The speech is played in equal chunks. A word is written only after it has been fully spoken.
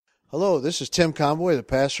Hello, this is Tim Conboy, the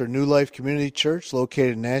pastor of New Life Community Church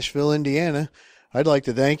located in Nashville, Indiana. I'd like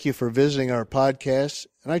to thank you for visiting our podcast,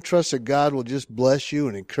 and I trust that God will just bless you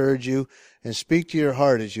and encourage you and speak to your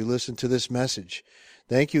heart as you listen to this message.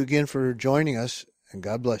 Thank you again for joining us, and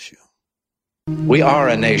God bless you. We are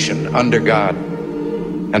a nation under God,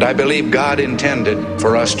 and I believe God intended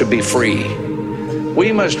for us to be free.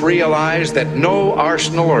 We must realize that no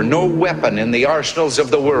arsenal or no weapon in the arsenals of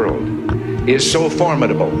the world is so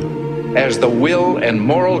formidable as the will and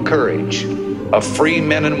moral courage of free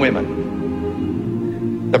men and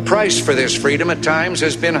women. The price for this freedom at times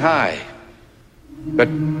has been high, but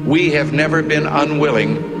we have never been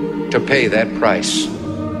unwilling to pay that price.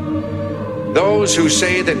 Those who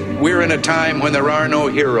say that we're in a time when there are no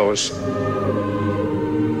heroes,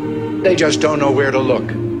 they just don't know where to look.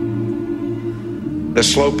 The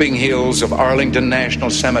sloping hills of Arlington National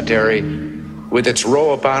Cemetery, with its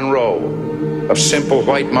row upon row of simple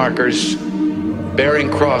white markers bearing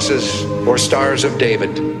crosses or stars of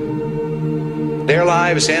David. Their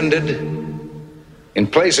lives ended in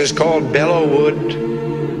places called Belleau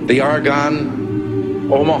Wood, the Argonne,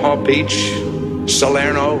 Omaha Beach,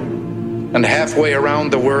 Salerno, and halfway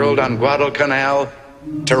around the world on Guadalcanal,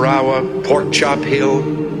 Tarawa, Pork Chop Hill,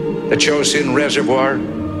 the Chosin Reservoir,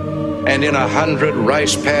 and in 100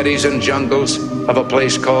 rice paddies and jungles of a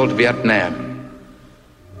place called Vietnam.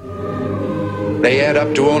 They add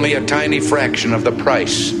up to only a tiny fraction of the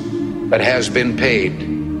price that has been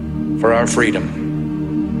paid for our freedom.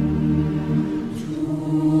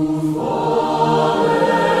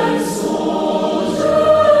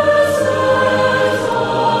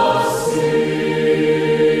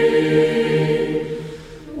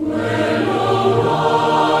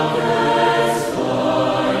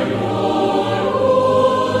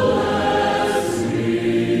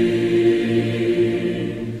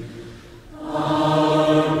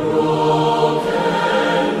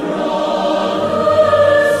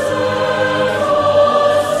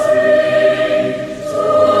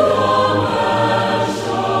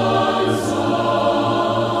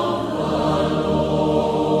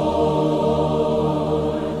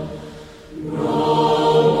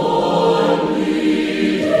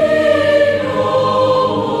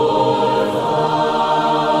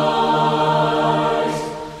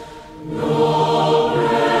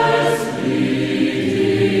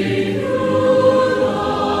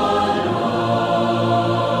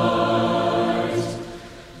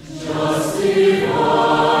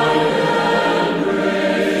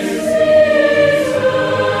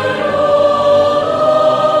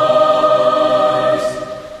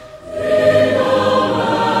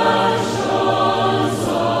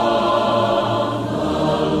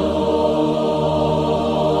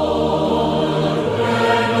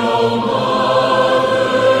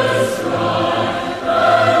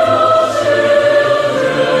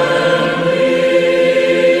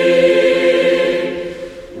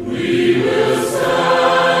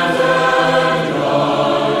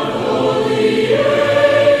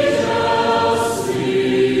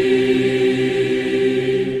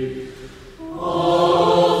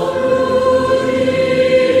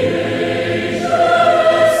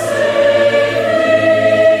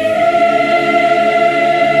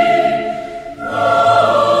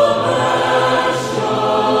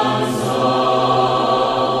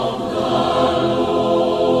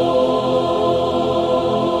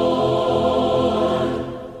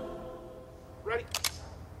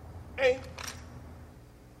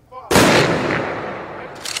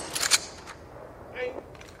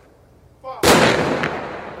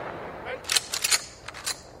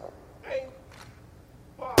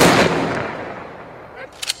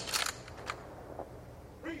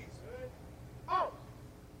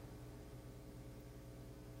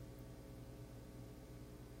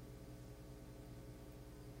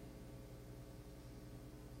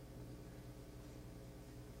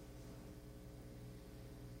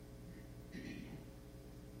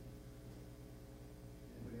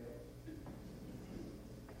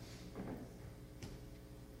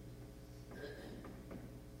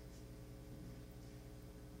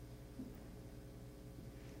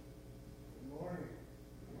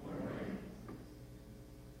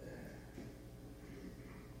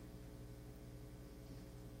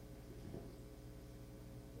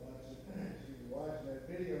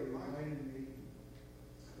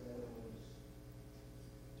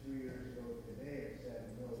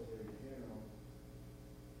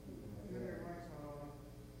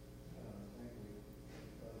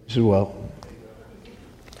 As well.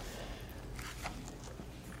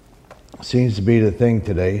 Seems to be the thing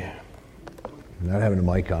today. Not having a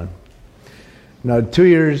mic on. Now, 2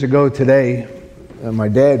 years ago today, my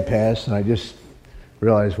dad passed, and I just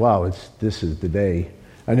realized, wow, this is the day.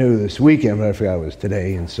 I knew this weekend, but I forgot it was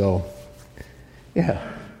today, and so,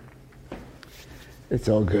 yeah, it's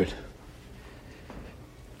all good.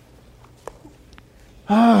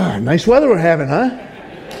 Nice weather we're having, huh?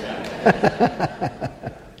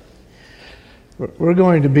 We're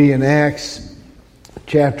going to be in Acts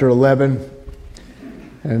chapter 11,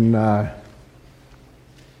 and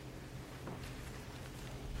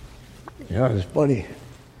it's funny.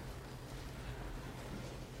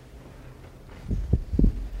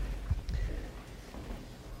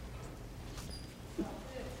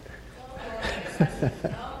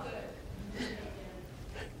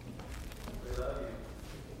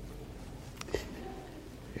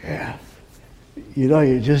 Yeah.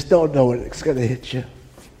 You just don't know when it's going to hit you.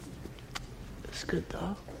 It's good,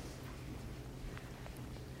 though.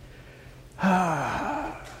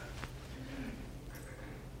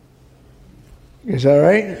 Is that all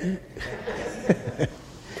right?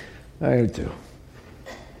 I am too.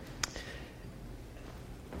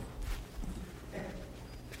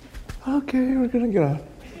 Okay, we're going to get on.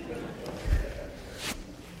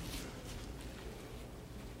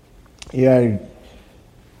 Yeah,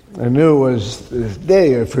 I knew it was this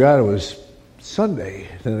day. I forgot it was Sunday.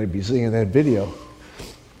 Then I'd be seeing that video.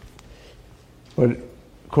 But,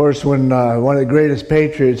 of course, when one of the greatest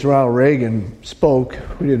patriots, Ronald Reagan, spoke,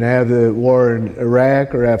 we didn't have the war in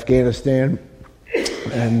Iraq or Afghanistan.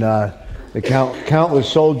 And the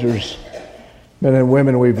countless soldiers, men and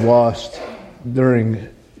women we've lost during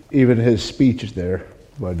even his speeches there.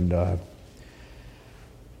 But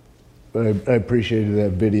I appreciated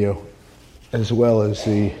that video, as well as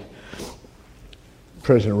the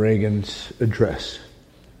President Reagan's address.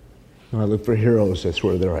 When I look for heroes, that's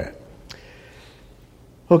where they're at.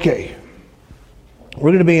 Okay, we're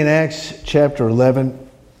going to be in Acts chapter 11.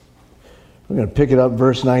 We're going to pick it up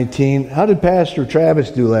verse 19. How did Pastor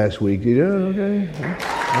Travis do last week? Did you do okay?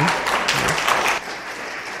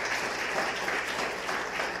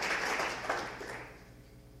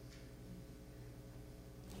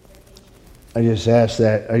 I just asked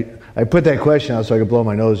that. I put that question out so I could blow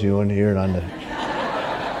my nose. You wouldn't hear it on the...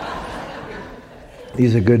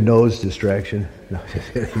 He's a good nose distraction. No,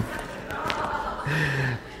 just kidding.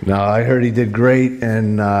 No, I heard he did great,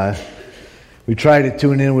 and we tried to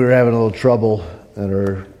tune in. We were having a little trouble at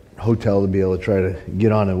our hotel to be able to try to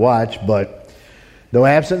get on and watch, but though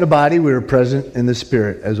absent in the body, we were present in the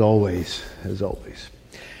spirit, as always. As always.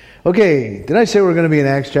 Okay, did I say we're going to be in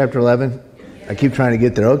Acts chapter 11? I keep trying to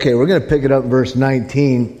get there. Okay, we're going to pick it up in verse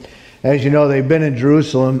 19. As you know, they've been in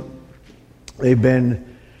Jerusalem. They've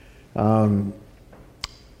been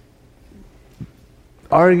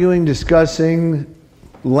arguing, discussing,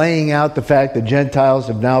 laying out the fact that Gentiles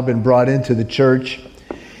have now been brought into the church.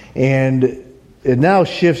 And it now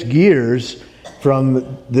shifts gears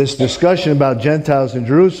from this discussion about Gentiles in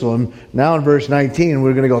Jerusalem. Now in verse 19,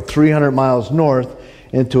 we're going to go 300 miles north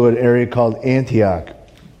into an area called Antioch.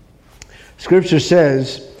 Scripture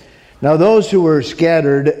says, "Now those who were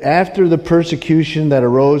scattered after the persecution that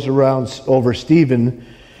arose over Stephen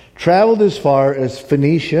traveled as far as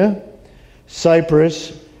Phoenicia,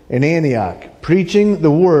 Cyprus, and Antioch, preaching the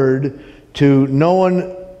word to no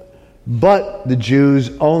one but the Jews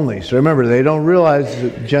only." So remember, they don't realize the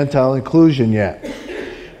Gentile inclusion yet.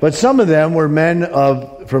 But some of them were men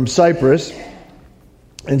from Cyprus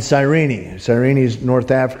and Cyrene. Cyrene is North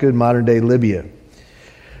Africa, modern-day Libya.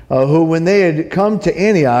 Who, when they had come to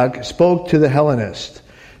Antioch, spoke to the Hellenists.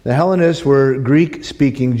 The Hellenists were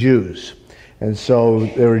Greek-speaking Jews. And so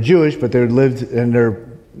they were Jewish, but they lived in their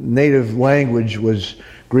native language was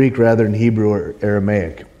Greek rather than Hebrew or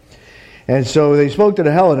Aramaic. And so they spoke to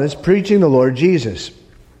the Hellenists, preaching the Lord Jesus.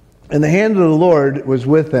 And the hand of the Lord was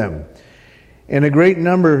with them. And a great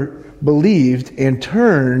number believed and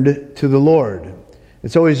turned to the Lord.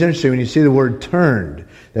 It's always interesting when you see the word turned.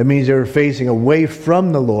 That means they were facing away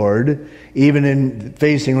from the Lord, even in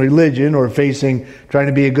facing religion or facing trying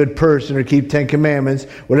to be a good person or keep 10 commandments.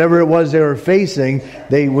 Whatever it was they were facing,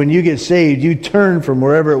 when you get saved, you turn from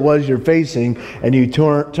wherever it was you're facing and you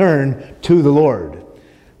turn to the Lord.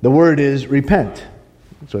 The word is repent.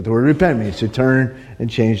 That's what the word repent means, to turn and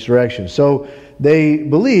change direction. So they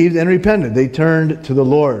believed and repented. They turned to the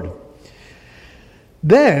Lord.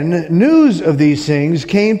 Then news of these things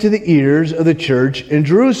came to the ears of the church in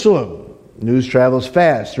Jerusalem. News travels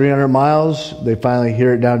fast. 300 miles, they finally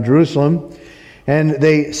hear it down in Jerusalem. And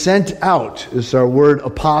they sent out, this is our word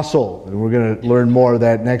apostle, and we're going to learn more of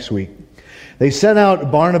that next week. They sent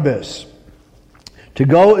out Barnabas to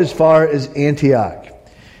go as far as Antioch.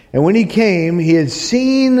 And when he came, he had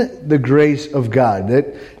seen the grace of God.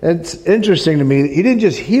 It's interesting to me. He didn't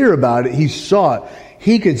just hear about it, he saw it.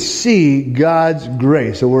 He could see God's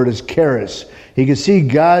grace. The word is charis. He could see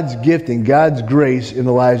God's gifting, God's grace in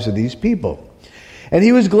the lives of these people. And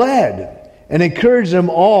he was glad and encouraged them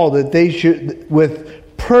all that they should,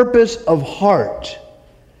 with purpose of heart,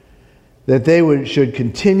 that they should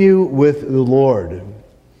continue with the Lord.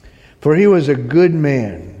 For he was a good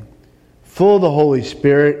man, full of the Holy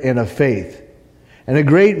Spirit and of faith. And a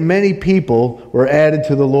great many people were added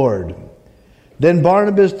to the Lord. Then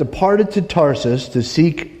Barnabas departed to Tarsus to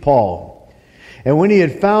seek Paul. And when he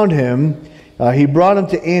had found him, he brought him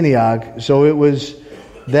to Antioch. So it was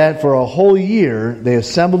that for a whole year they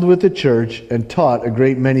assembled with the church and taught a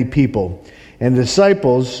great many people. And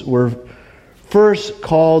disciples were first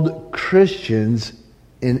called Christians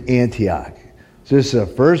in Antioch. So this is the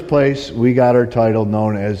first place we got our title,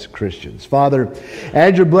 known as Christians. Father,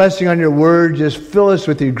 add your blessing on your word. Just fill us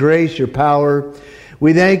with your grace, your power.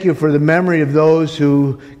 We thank you for the memory of those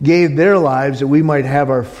who gave their lives that we might have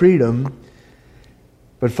our freedom.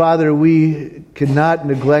 But Father, we cannot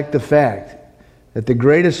neglect the fact that the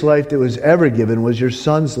greatest life that was ever given was your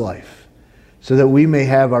Son's life, so that we may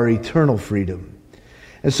have our eternal freedom.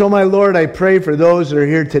 And so, my Lord, I pray for those that are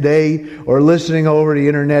here today or listening over the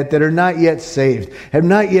internet that are not yet saved, have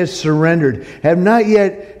not yet surrendered, have not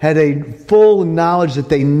yet had a full knowledge that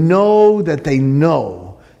they know that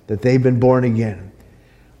they've been born again.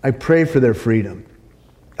 I pray for their freedom.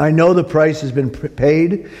 I know the price has been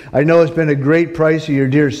paid. I know it's been a great price of your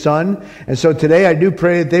dear Son. And so today I do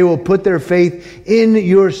pray that they will put their faith in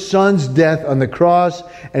your Son's death on the cross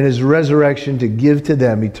and his resurrection to give to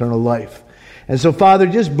them eternal life. And so, Father,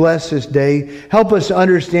 just bless this day. Help us to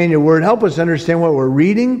understand your word. Help us to understand what we're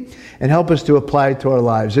reading and help us to apply it to our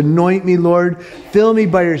lives. Anoint me, Lord. Fill me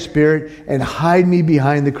by your Spirit and hide me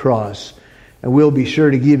behind the cross. And we'll be sure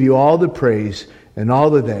to give you all the praise and all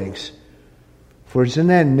the thanks. For it's in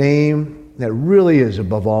that name that really is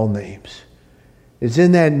above all names. It's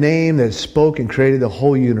in that name that spoke and created the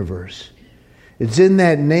whole universe. It's in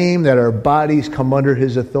that name that our bodies come under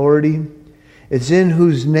his authority. It's in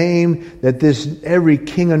whose name that every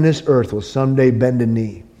king on this earth will someday bend a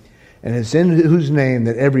knee. And it's in whose name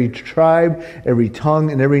that every tribe, every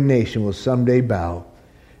tongue, and every nation will someday bow.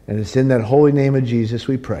 And it's in that holy name of Jesus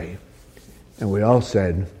we pray. And we all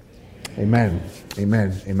said, amen,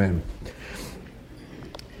 amen, amen.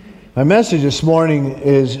 My message this morning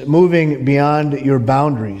is moving beyond your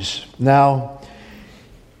boundaries. Now,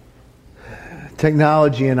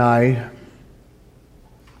 technology and I,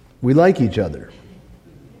 we like each other.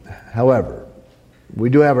 However, we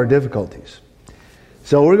do have our difficulties.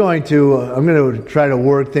 So I'm going to try to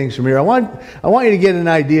work things from here. I want you to get an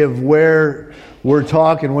idea of where we're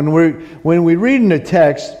talking. When we read in the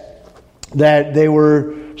text that they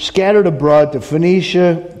were scattered abroad to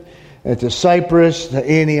Phoenicia, to Cyprus, to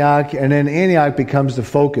Antioch, and then Antioch becomes the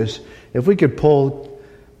focus. If we could pull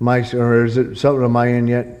or is it something on my end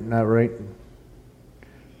yet? Not right?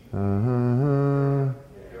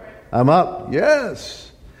 I'm up.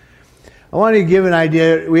 Yes. I want to give an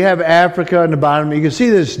idea. We have Africa on the bottom. You can see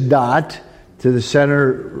this dot to the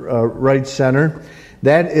center, right center.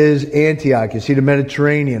 That is Antioch. You see the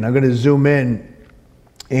Mediterranean. I'm going to zoom in,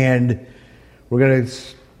 and we're going to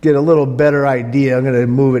get a little better idea. I'm going to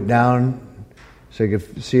move it down so you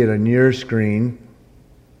can see it on your screen.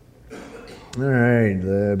 All right,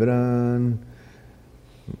 Lebanon.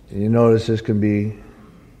 You notice this can be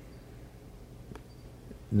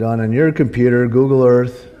done on your computer, Google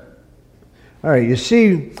Earth. All right, you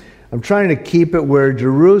see, I'm trying to keep it where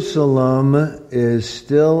Jerusalem is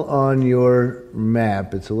still on your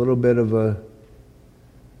map. It's a little bit of a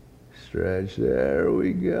stretch. There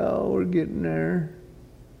we go. We're getting there.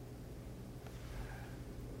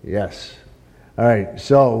 Yes. All right,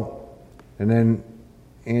 so, and then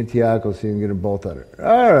Antioch, we'll see if we can get them both under.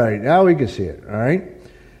 All right, now we can see it, all right?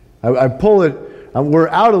 I pull it, we're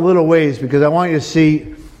out a little ways because I want you to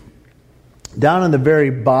see down on the very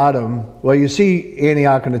bottom, well, you see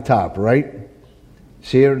Antioch on the top, right?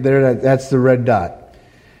 See it there? That's the red dot.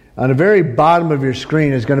 On the very bottom of your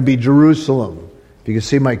screen is going to be Jerusalem. If you can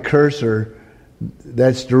see my cursor,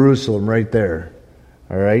 that's Jerusalem right there,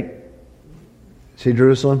 all right? See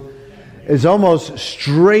Jerusalem? It's almost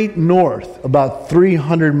straight north, about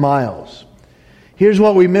 300 miles. Here's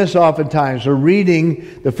what we miss oftentimes. We're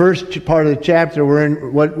reading the first part of the chapter. We're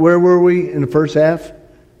in where were we in the first half of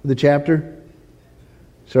the chapter?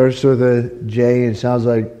 Starts with a J and sounds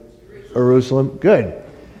like Jerusalem. Good.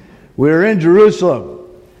 We're in Jerusalem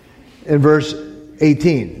in verse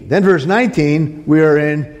 18. Then verse 19, we are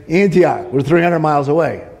in Antioch. We're 300 miles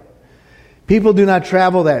away. People do not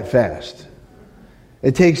travel that fast.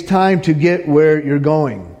 It takes time to get where you're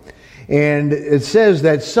going. And it says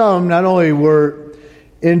that some not only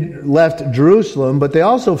left Jerusalem, but they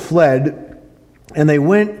also fled, and they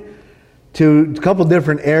went to a couple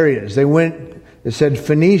different areas. It said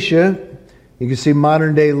Phoenicia. You can see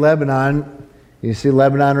modern day Lebanon. You can see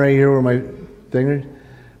Lebanon right here where my finger is.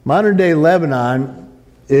 Modern day Lebanon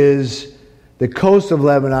is the coast of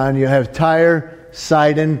Lebanon. You have Tyre,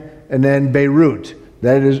 Sidon, and then Beirut.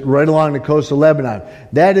 That is right along the coast of Lebanon.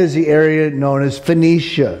 That is the area known as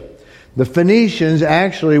Phoenicia. The Phoenicians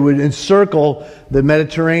actually would encircle the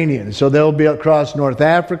Mediterranean. So they'll be across North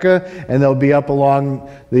Africa, and they'll be up along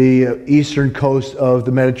the eastern coast of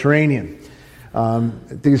the Mediterranean. I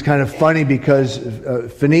think it's kind of funny because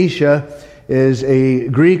Phoenicia is a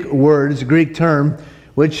Greek word, it's a Greek term,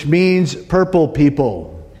 which means purple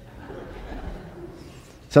people.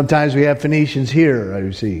 Sometimes we have Phoenicians here, I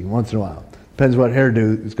see, once in a while. Depends what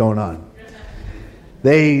hairdo is going on.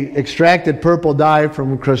 They extracted purple dye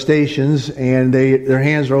from crustaceans, and their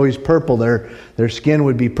hands are always purple. Their skin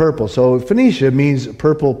would be purple. So Phoenicia means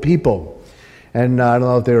purple people. And I don't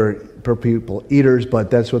know if they were purple people eaters, but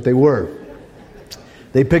that's what they were.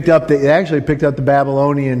 They actually picked up the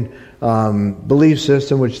Babylonian belief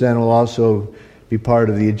system, which then will also be part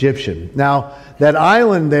of the Egyptian. Now, that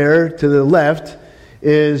island there to the left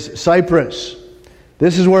is Cyprus.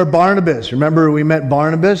 This is where Barnabas, remember we met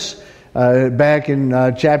Barnabas back in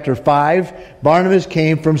chapter 5. Barnabas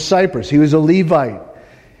came from Cyprus. He was a Levite.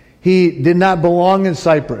 He did not belong in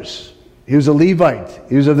Cyprus. He was a Levite.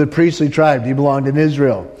 He was of the priestly tribe. He belonged in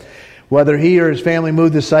Israel. Whether he or his family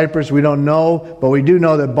moved to Cyprus, we don't know, but we do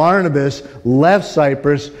know that Barnabas left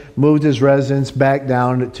Cyprus, moved his residence back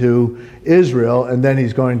down to Israel, and then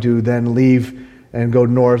he's going to then leave and go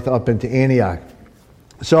north up into Antioch.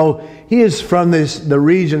 So he is from the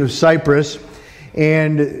region of Cyprus,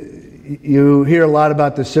 and you hear a lot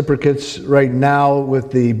about the Cypriots right now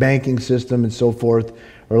with the banking system and so forth,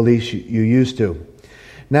 or at least you used to.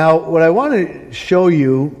 Now, what I want to show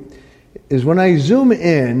you is when I zoom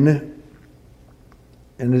in,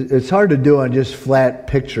 and it's hard to do on just flat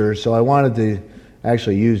pictures, so I wanted to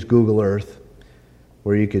actually use Google Earth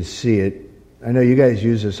where you could see it. I know you guys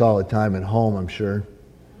use this all the time at home, I'm sure.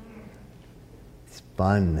 It's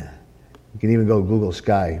fun. You can even go Google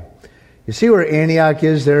Sky. You see where Antioch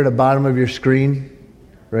is there at the bottom of your screen?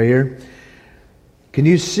 Right here? Can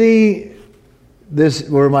you see this,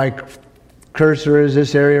 where my cursor is,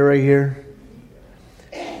 this area right here?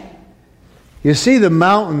 You see the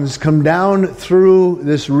mountains come down through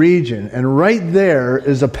this region, and right there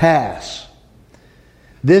is a pass.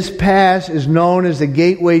 This pass is known as the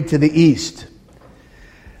gateway to the east.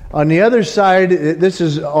 On the other side, this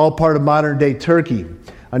is all part of modern-day Turkey.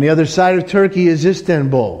 On the other side of Turkey is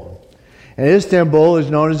Istanbul. And Istanbul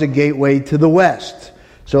is known as the gateway to the west.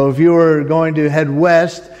 So if you were going to head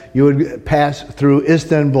west, you would pass through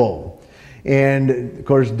Istanbul. And, of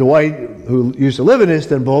course, Dwight, who used to live in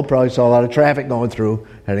Istanbul, probably saw a lot of traffic going through,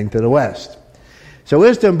 heading to the west. So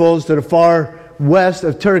Istanbul is to the far west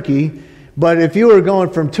of Turkey. But if you were going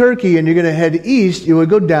from Turkey and you're going to head east, you would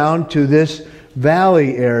go down to this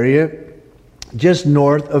valley area just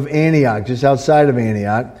north of Antioch, just outside of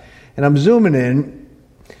Antioch. And I'm zooming in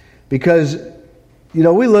because, we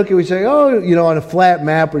look and we say, on a flat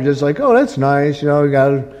map, we're just like, oh, that's nice. We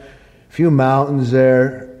got a few mountains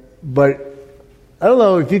there. But I don't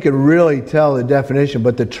know if you can really tell the definition,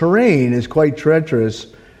 but the terrain is quite treacherous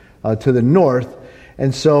to the north.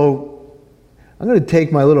 And so I'm going to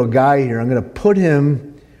take my little guy here. I'm going to put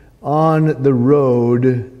him on the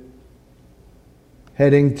road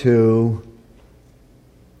heading to...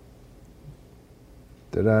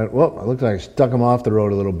 it looks like I stuck him off the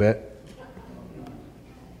road a little bit.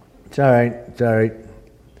 It's all right.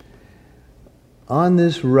 On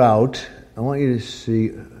this route, I want you to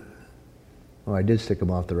see... Oh, I did stick him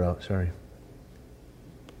off the route, sorry.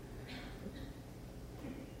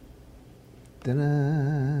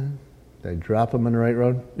 Ta-da. Did I drop him on the right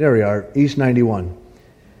road? There we are, East 91.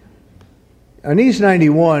 On East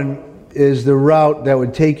 91 is the route that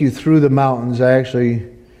would take you through the mountains.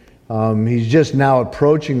 He's just now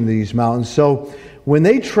approaching these mountains. So when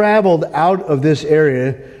they traveled out of this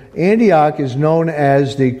area, Antioch is known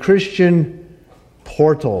as the Christian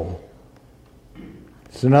portal.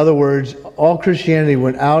 So in other words, all Christianity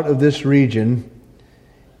went out of this region,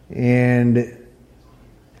 and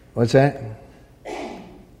what's that?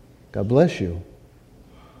 God bless you.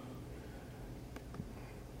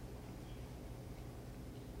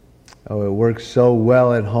 Oh, it works so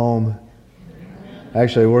well at home.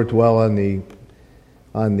 Actually, it worked well on the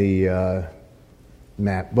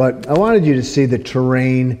map. But I wanted you to see the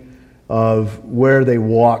terrain of where they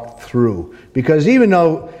walked through. Because even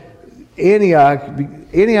though Antioch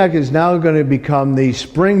is now going to become the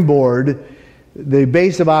springboard, the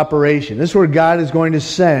base of operation. This is where God is going to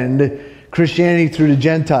send Christianity through the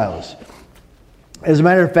Gentiles. As a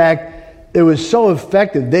matter of fact, it was so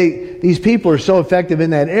effective. These people are so effective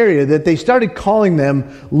in that area that they started calling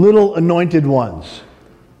them little anointed ones.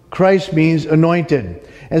 Christ means anointed.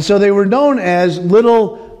 And so they were known as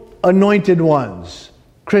little anointed ones,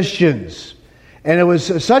 Christians. And it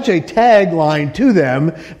was such a tagline to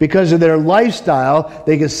them because of their lifestyle.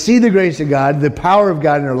 They could see the grace of God, the power of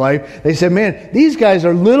God in their life. They said, man, these guys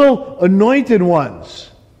are little anointed ones.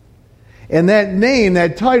 And that name,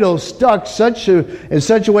 that title, stuck in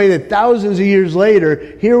such a way that thousands of years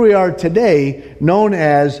later, here we are today, known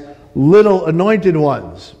as little anointed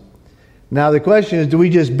ones. Now the question is, do we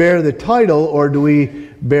just bear the title or do we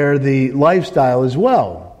bear the lifestyle as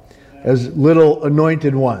well? As little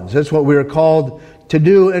anointed ones. That's what we are called to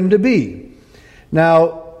do and to be.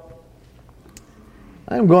 Now,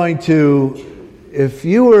 I'm going to, if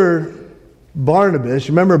you were Barnabas,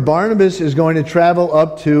 remember Barnabas is going to travel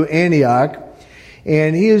up to Antioch,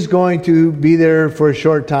 and he is going to be there for a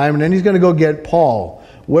short time, and then he's going to go get Paul.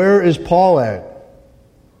 Where is Paul at?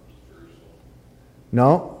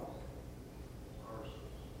 No?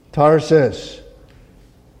 Tarsus,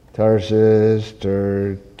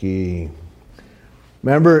 Turkey.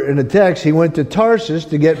 Remember in the text, he went to Tarsus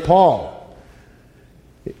to get Paul.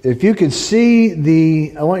 If you could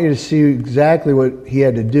see I want you to see exactly what he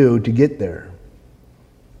had to do to get there.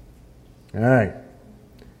 All right.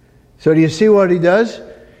 So do you see what he does?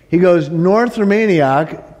 He goes north from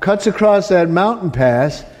Antioch, cuts across that mountain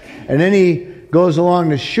pass, and then he goes along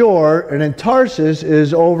the shore, and then Tarsus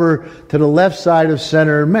is over to the left side of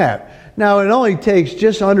center map. Now, it only takes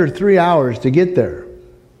just under 3 hours to get there.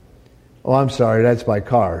 Oh, I'm sorry, that's by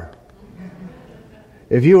car.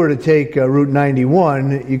 If you were to take Route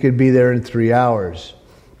 91, you could be there in 3 hours.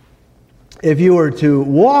 If you were to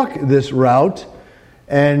walk this route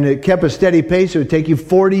and it kept a steady pace, it would take you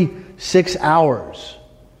 46 hours.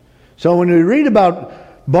 So when we read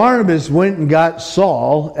about Barnabas went and got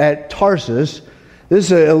Saul at Tarsus, this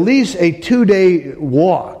is at least a 2-day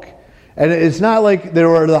walk. And it's not like there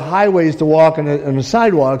were the highways to walk and the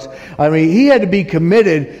sidewalks. I mean, he had to be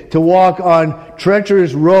committed to walk on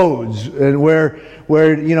treacherous roads and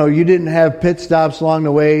where you didn't have pit stops along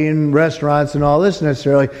the way in restaurants and all this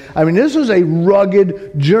necessarily. I mean, this was a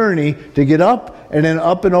rugged journey to get up and then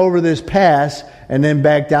up and over this pass and then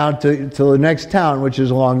back down to the next town, which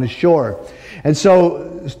is along the shore. And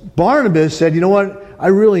so Barnabas said, you know what? I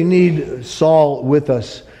really need Saul with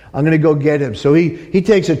us. I'm going to go get him. So he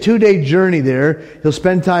takes a 2-day journey there. He'll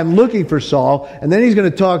spend time looking for Saul, and then he's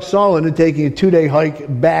going to talk Saul into taking a 2-day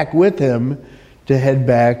hike back with him to head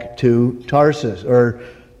back to Tarsus or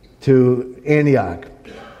to Antioch.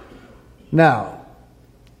 Now,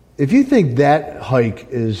 if you think that hike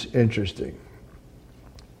is interesting,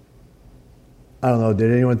 I don't know,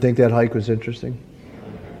 did anyone think that hike was interesting?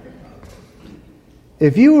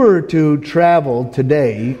 If you were to travel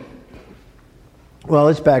today, well,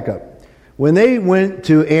 let's back up. When they went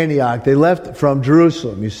to Antioch, they left from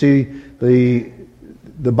Jerusalem. You see the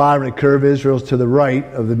bottom of the curve, Israel's to the right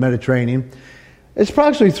of the Mediterranean. It's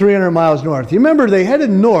approximately 300 miles north. You remember, they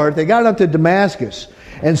headed north, they got up to Damascus,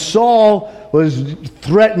 and Saul was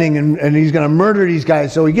threatening, and he's going to murder these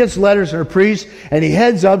guys. So he gets letters from a priest, and he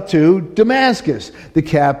heads up to Damascus, the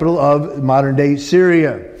capital of modern-day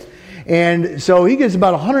Syria. And so he gets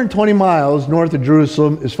about 120 miles north of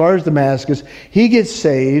Jerusalem, as far as Damascus. He gets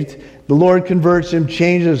saved. The Lord converts him,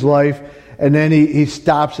 changes his life, and then he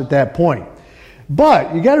stops at that point.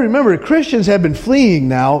 But you got to remember, Christians have been fleeing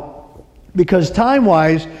now because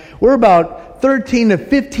time-wise, we're about 13 to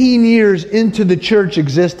 15 years into the church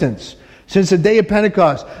existence. Since the day of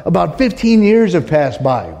Pentecost, about 15 years have passed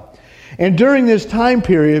by. And during this time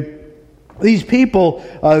period, these people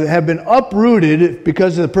have been uprooted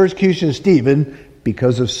because of the persecution of Stephen,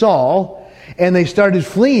 because of Saul, and they started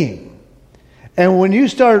fleeing. And when you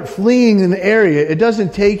start fleeing an area, it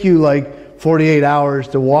doesn't take you like 48 hours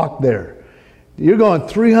to walk there. You're going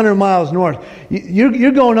 300 miles north.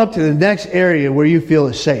 You're going up to the next area where you feel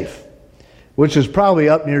is safe, which is probably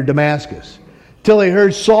up near Damascus, till they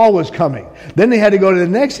heard Saul was coming. Then they had to go to the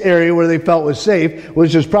next area where they felt was safe,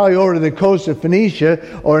 which was probably over to the coast of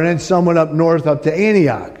Phoenicia, or then someone up north up to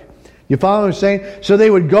Antioch. You follow what I'm saying? So they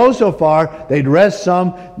would go so far, they'd rest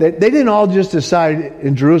some. They didn't all just decide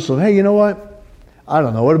in Jerusalem, hey, you know what? I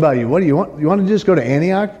don't know. What about you? What do you want? You want to just go to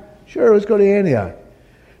Antioch? Sure, let's go to Antioch.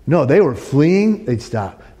 No, they were fleeing, they'd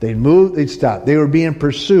stop. They'd move, they'd stop. They were being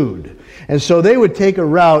pursued. And so they would take a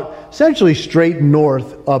route essentially straight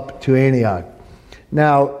north up to Antioch.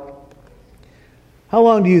 Now, how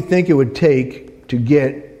long do you think it would take to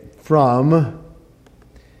get from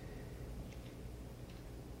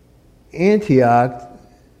Antioch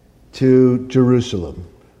to Jerusalem?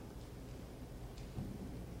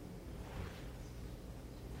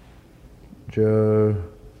 Jerusalem.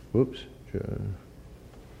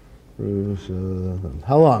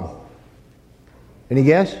 How long? Any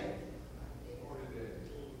guess?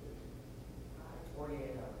 48 hours.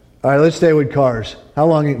 All right, let's stay with cars. How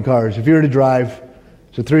long in cars? If you were to drive,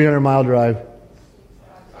 it's a 300-mile drive.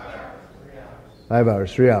 5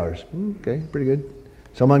 hours, 3 hours. Okay, pretty good.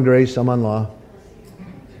 Some on grace, some on law.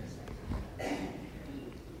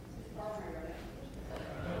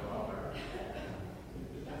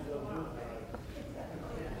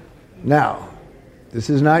 Now, this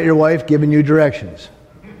is not your wife giving you directions.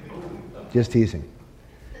 Just teasing.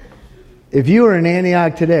 If you were in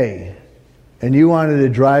Antioch today and you wanted to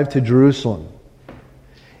drive to Jerusalem,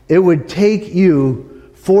 it would take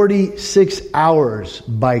you 46 hours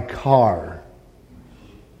by car.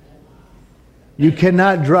 You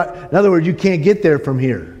cannot drive. In other words, you can't get there from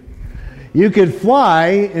here. You could fly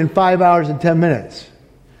in 5 hours and 10 minutes.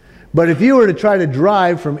 But if you were to try to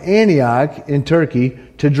drive from Antioch in Turkey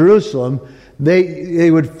to Jerusalem, they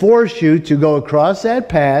would force you to go across that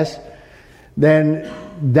pass, then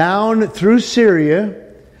down through Syria,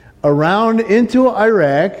 around into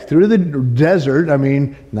Iraq, through the desert. I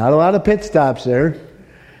mean, not a lot of pit stops there.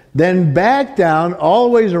 Then back down all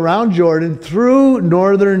the ways around Jordan, through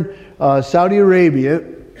northern Saudi Arabia.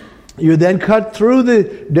 You would then cut through the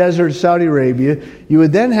desert of Saudi Arabia. You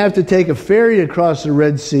would then have to take a ferry across the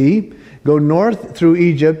Red Sea, go north through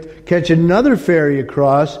Egypt, catch another ferry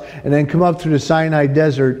across, and then come up through the Sinai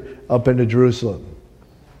Desert up into Jerusalem.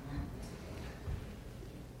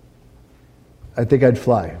 I think I'd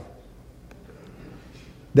fly.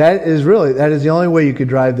 That is the only way you could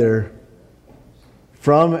drive there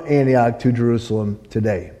from Antioch to Jerusalem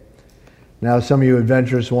today. Now, some of you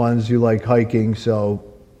adventurous ones, you like hiking, so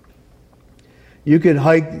you could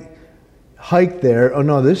hike there. Oh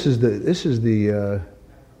no, is this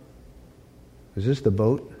the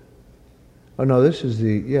boat? Oh no, this is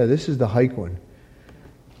the hike one.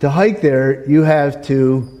 To hike there, you have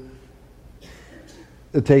to,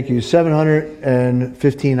 it'll take you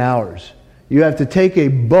 715 hours. You have to take a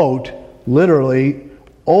boat, literally,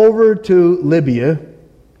 over to Libya.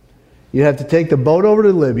 You have to take the boat over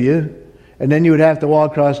to Libya, and then you would have to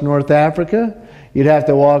walk across North Africa. You'd have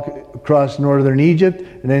to walk across northern Egypt,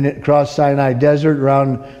 and then across Sinai Desert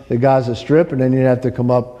around the Gaza Strip, and then you'd have to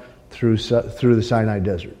come up through the Sinai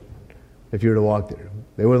Desert if you were to walk there.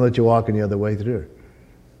 They wouldn't let you walk any other way through.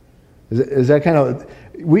 Is that kind of...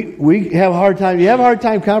 We have a hard time... You have a hard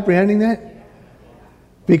time comprehending that?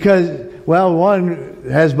 Because, well, one,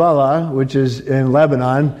 Hezbollah, which is in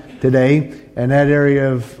Lebanon today, and that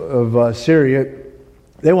area of Syria,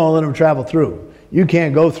 they won't let them travel through. You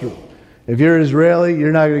can't go through. If you're Israeli,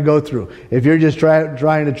 you're not going to go through. If you're just trying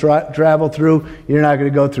to travel through, you're not going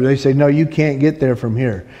to go through. They say, no, you can't get there from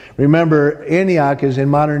here. Remember, Antioch is in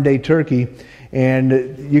modern-day Turkey,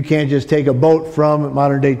 and you can't just take a boat from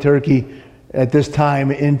modern-day Turkey at this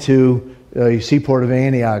time into a seaport of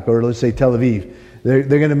Antioch, or let's say Tel Aviv. They're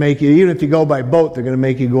going to make you, even if you go by boat, they're going to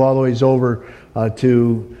make you go all the ways over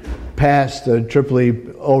to past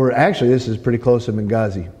Tripoli over. Actually, this is pretty close to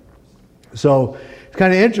Benghazi. So it's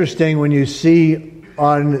kind of interesting when you see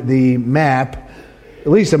on the map, at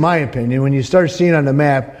least in my opinion, when you start seeing on the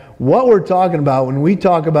map what we're talking about when we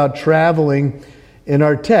talk about traveling in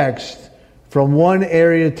our text from one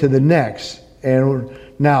area to the next. And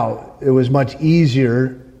now, it was much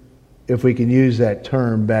easier, if we can use that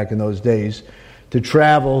term back in those days, to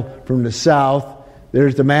travel from the south.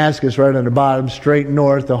 There's Damascus right on the bottom, straight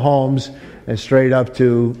north to Homs, and straight up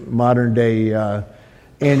to modern-day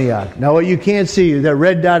Antioch. Now, what you can't see, that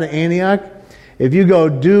red dot of Antioch, if you go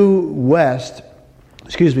due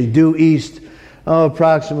east,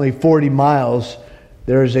 approximately 40 miles,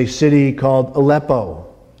 there's a city called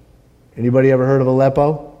Aleppo. Anybody ever heard of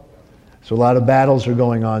Aleppo? So a lot of battles are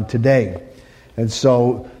going on today. And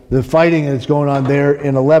so the fighting that's going on there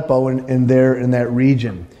in Aleppo and there in that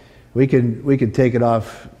region. We could take it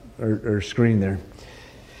off our screen there.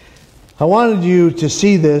 I wanted you to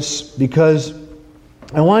see this because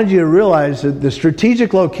I wanted you to realize that the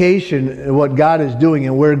strategic location and what God is doing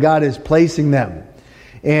and where God is placing them.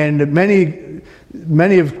 And many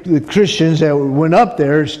of the Christians that went up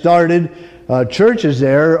there started churches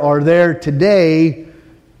there, are there today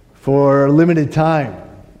for a limited time.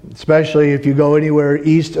 especially if you go anywhere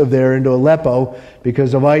east of there into Aleppo,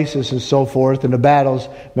 because of ISIS and so forth and the battles,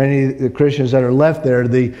 many of the Christians that are left there,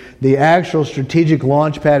 the actual strategic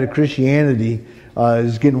launch pad of Christianity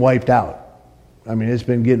is getting wiped out. I mean, it's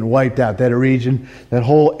been getting wiped out. That region, that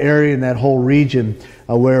whole area and that whole region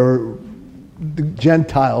where the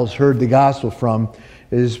Gentiles heard the gospel from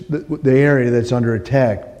is the area that's under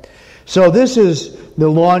attack. So this is the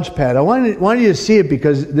launch pad. I want you to see it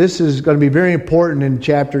because this is going to be very important in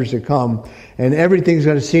chapters to come. And everything's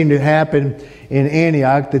going to seem to happen in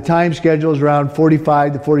Antioch. The time schedule is around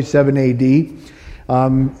 45 to 47 AD.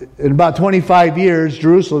 In about 25 years,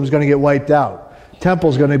 Jerusalem is going to get wiped out.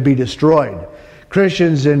 Temple's going to be destroyed.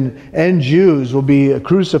 Christians and Jews will be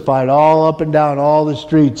crucified all up and down all the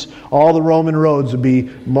streets. All the Roman roads will be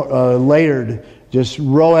layered, just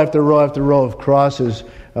row after row after row of crosses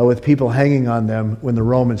with people hanging on them when the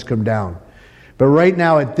Romans come down. But right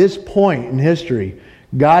now, at this point in history,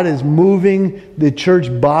 God is moving the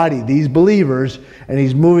church body, these believers, and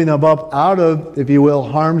He's moving them up out of, if you will,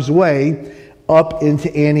 harm's way, up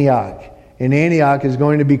into Antioch. And Antioch is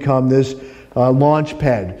going to become this launch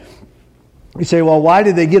pad. You say, well, why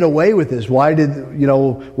did they get away with this? Why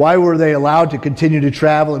were they allowed to continue to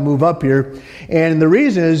travel and move up here? And the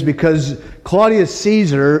reason is because Claudius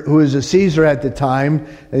Caesar, who was a Caesar at the time,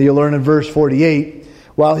 and you'll learn in verse 48,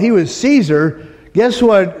 while he was Caesar, guess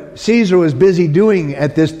what Caesar was busy doing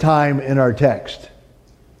at this time in our text?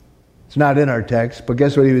 It's not in our text, but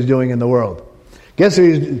guess what he was doing in the world? Guess what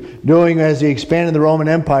he was doing as he expanded the Roman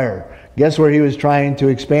Empire? Guess where he was trying to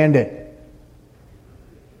expand it?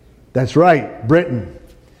 That's right, Britain.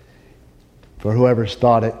 For whoever's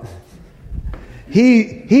thought it.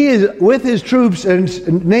 He is with his troops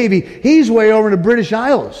and navy. He's way over in the British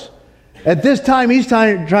Isles. At this time, he's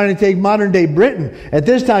trying to take modern day Britain. At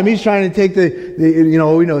this time, he's trying to take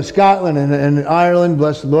the Scotland and Ireland,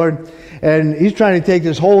 bless the Lord, and he's trying to take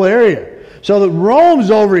this whole area. So that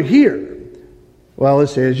Rome's over here. Well,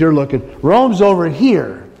 let's say as you're looking, Rome's over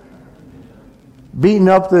here, beating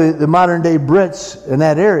up the modern day Brits in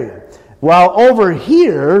that area. While over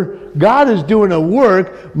here, God is doing a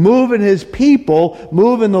work, moving His people,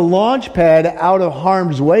 moving the launch pad out of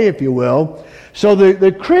harm's way, if you will. So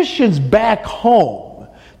the Christians back home,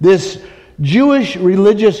 this Jewish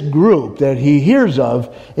religious group that he hears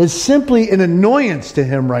of, is simply an annoyance to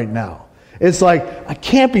him right now. It's like, I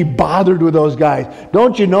can't be bothered with those guys.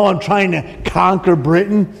 Don't you know I'm trying to conquer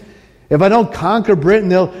Britain? If I don't conquer Britain,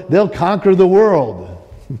 they'll conquer the world.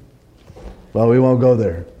 Well, we won't go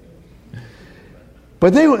there.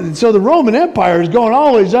 But so the Roman Empire is going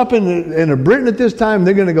always up into Britain at this time.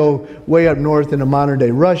 They're going to go way up north into modern day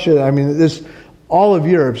Russia. I mean, all of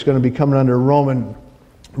Europe's going to be coming under Roman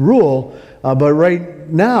rule. But right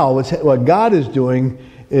now, what God is doing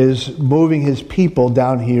is moving His people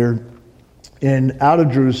down here and out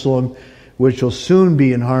of Jerusalem, which will soon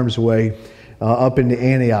be in harm's way, up into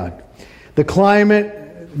Antioch. The climate.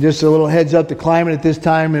 Just a little heads up, the climate at this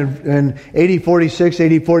time in AD 46,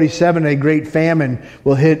 AD 47, a great famine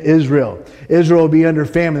will hit Israel. Israel will be under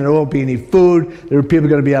famine. There won't be any food. There are people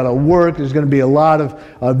going to be out of work. There's going to be a lot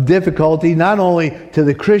of difficulty, not only to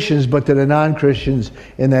the Christians, but to the non-Christians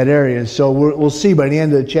in that area. And so we'll see by the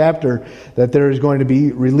end of the chapter that there is going to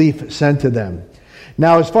be relief sent to them.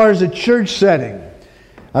 Now, as far as the church setting,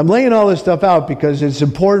 I'm laying all this stuff out because it's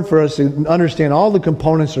important for us to understand all the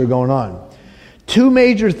components that are going on. Two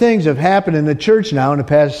major things have happened in the church now in the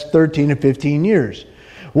past 13 to 15 years.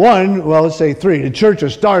 One, well, let's say three. The church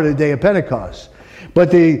was started the day of Pentecost.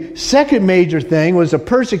 But the second major thing was a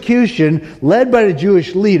persecution led by the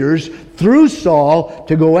Jewish leaders through Saul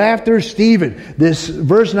to go after Stephen. This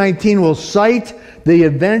verse 19 will cite the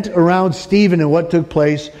event around Stephen and what took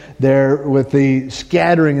place there with the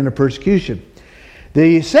scattering and the persecution.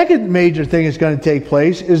 The second major thing that's going to take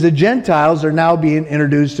place is the Gentiles are now being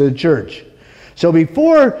introduced to the church. So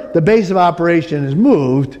before the base of operation is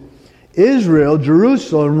moved, Israel,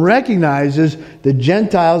 Jerusalem, recognizes the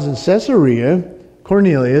Gentiles in Caesarea,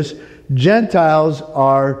 Cornelius. Gentiles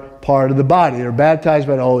are part of the body. They're baptized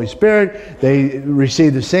by the Holy Spirit. They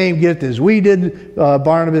receive the same gift as we did,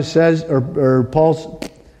 Barnabas says, or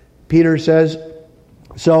Peter says.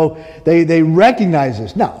 So they recognize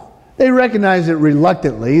this. Now, they recognize it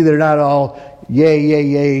reluctantly. They're not all yay, yay,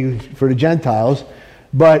 yay for the Gentiles.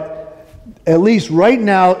 But at least right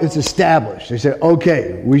now it's established. They say,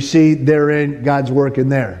 okay, we see therein God's work in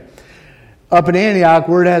there. Up in Antioch,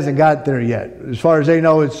 word hasn't got there yet. As far as they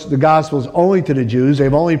know, the gospel is only to the Jews.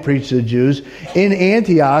 They've only preached to the Jews. In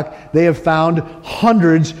Antioch, they have found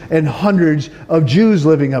hundreds and hundreds of Jews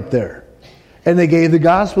living up there. And they gave the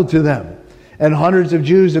gospel to them. And hundreds of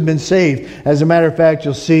Jews have been saved. As a matter of fact,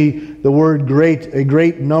 you'll see the word great, a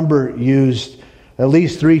great number used at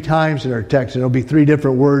least 3 times in our text. And it'll be 3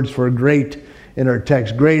 different words for great in our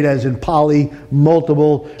text. Great as in poly,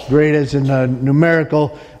 multiple. Great as in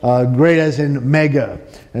numerical. Great as in mega.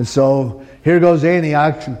 And so here goes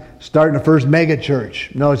Antioch starting the first mega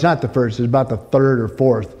church. No, it's not the first. It's about the 3rd or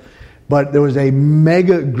 4th. But there was a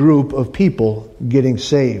mega group of people getting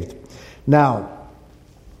saved. Now,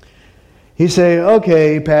 you say,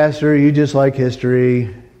 okay, Pastor, you just like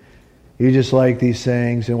history. You just like these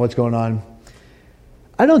things and what's going on.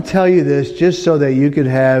 I don't tell you this just so that you could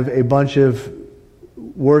have a bunch of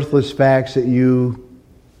worthless facts that you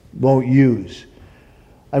won't use.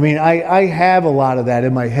 I mean, I have a lot of that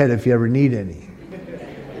in my head if you ever need any.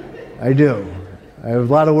 I do. I have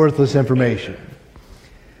a lot of worthless information.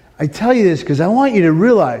 I tell you this because I want you to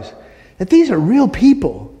realize that these are real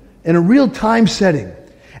people in a real time setting.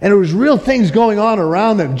 And there was real things going on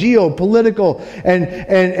around them, geopolitical,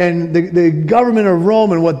 and the government of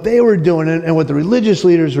Rome and what they were doing and what the religious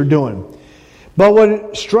leaders were doing. But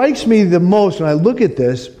what strikes me the most when I look at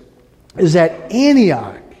this is that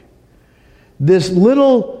Antioch, this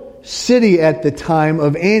little city at the time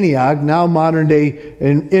of Antioch, now modern day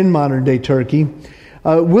in modern day Turkey,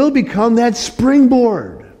 will become that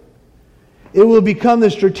springboard. It will become the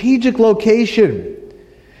strategic location.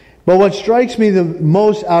 But what strikes me the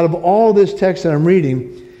most out of all this text that I'm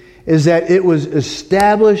reading is that it was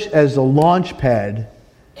established as the launch pad,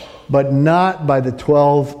 but not by the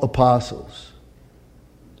 12 apostles.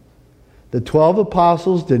 The 12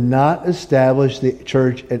 apostles did not establish the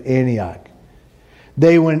church at Antioch.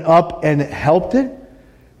 They went up and helped it.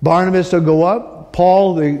 Barnabas will go up.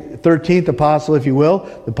 Paul, the 13th apostle, if you will,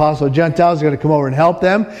 the apostle of Gentiles, is going to come over and help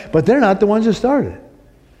them. But they're not the ones that started it.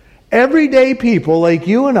 Everyday people like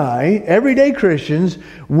you and I, everyday Christians,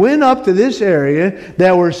 went up to this area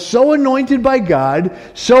that were so anointed by God,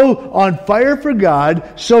 so on fire for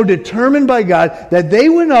God, so determined by God, that they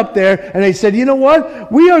went up there and they said, you know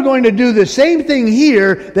what? We are going to do the same thing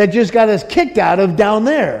here that just got us kicked out of down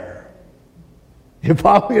there. You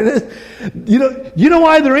follow me? You know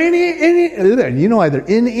why they're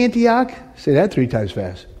in Antioch? Say that 3 times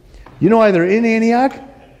fast. You know why they're in Antioch?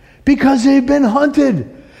 Because they've been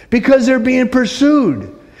hunted. Because they're being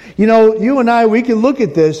pursued. You know, you and I, we can look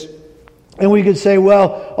at this and we can say,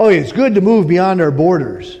 well, it's good to move beyond our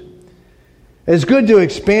borders. It's good to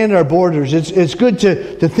expand our borders. It's good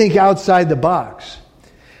to think outside the box.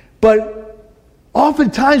 But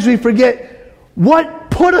oftentimes we forget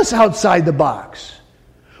what put us outside the box.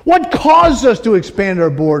 What caused us to expand our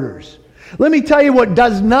borders? Let me tell you what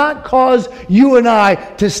does not cause you and I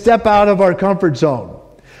to step out of our comfort zone.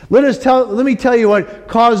 Let me tell you what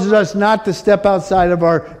causes us not to step outside of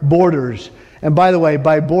our borders. And by the way,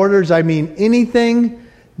 by borders, I mean anything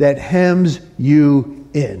that hems you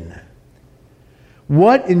in.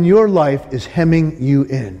 What in your life is hemming you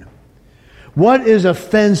in? What is a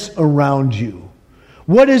fence around you?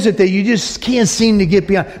 What is it that you just can't seem to get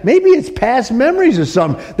beyond? Maybe it's past memories of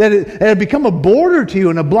something that have become a border to you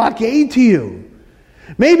and a blockade to you.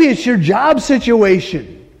 Maybe it's your job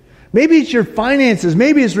situation. Maybe it's your finances.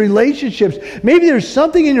 Maybe it's relationships. Maybe there's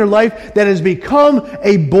something in your life that has become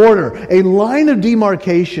a border, a line of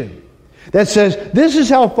demarcation that says, this is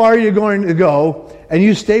how far you're going to go, and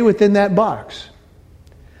you stay within that box.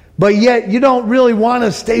 But yet, you don't really want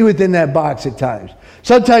to stay within that box at times.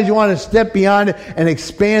 Sometimes you want to step beyond it and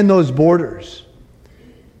expand those borders.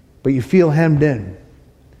 But you feel hemmed in.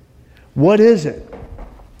 What is it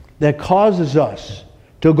that causes us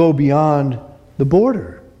to go beyond the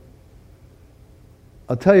border?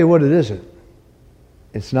 I'll tell you what it isn't.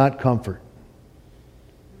 It's not comfort.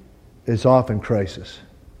 It's often crisis.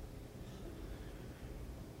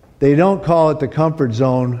 They don't call it the comfort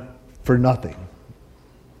zone for nothing.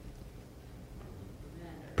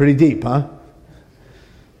 Pretty deep, huh?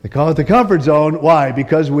 They call it the comfort zone. Why?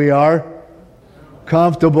 Because we are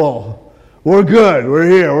comfortable. We're good. We're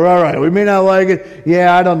here. We're all right. We may not like it.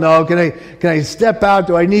 Yeah, I don't know. Can I step out?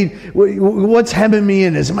 Do I need? What's hemming me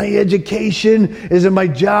in? Is it my education? Is it my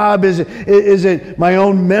job? Is it my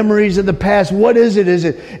own memories of the past? What is it? Is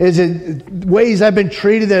it ways I've been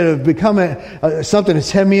treated that have become something that's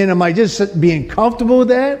hemming me in? Am I just being comfortable with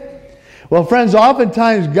that? Well, friends,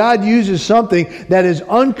 oftentimes God uses something that is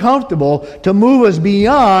uncomfortable to move us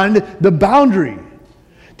beyond the boundary.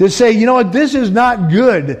 To say, you know what, this is not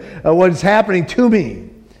good, what's happening to me.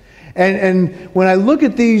 And when I look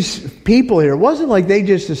at these people here, it wasn't like they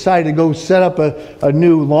just decided to go set up a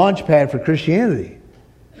new launch pad for Christianity.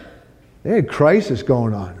 They had crisis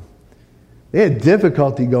going on. They had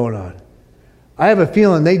difficulty going on. I have a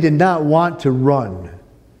feeling they did not want to run.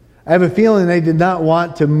 I have a feeling they did not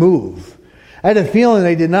want to move. I had a feeling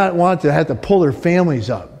they did not want to have to pull their families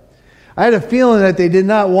up. I had a feeling that they did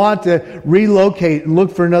not want to relocate and look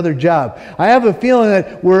for another job. I have a feeling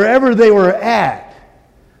that wherever they were at,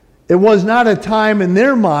 it was not a time in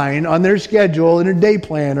their mind, on their schedule, in their day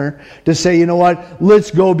planner, to say, you know what, let's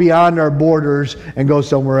go beyond our borders and go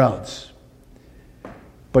somewhere else.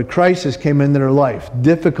 But crisis came into their life.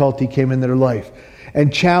 Difficulty came into their life.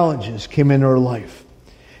 And challenges came into their life.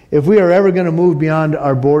 If we are ever going to move beyond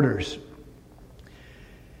our borders,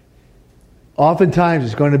 oftentimes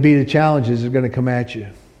it's going to be the challenges that are going to come at you.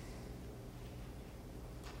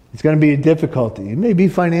 It's going to be a difficulty. It may be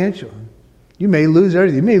financial. You may lose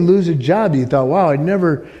everything. You may lose a job. You thought, wow, I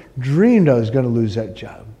never dreamed I was going to lose that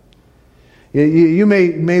job. You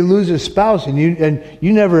may lose a spouse and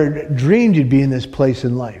you never dreamed you'd be in this place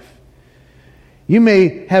in life. You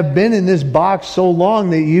may have been in this box so long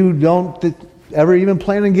that you don't ever even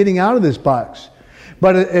plan on getting out of this box.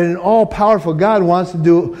 But an all-powerful God wants to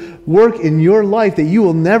do work in your life that you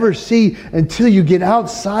will never see until you get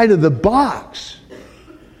outside of the box.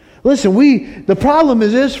 Listen, the problem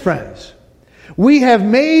is this, friends. We have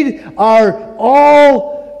made our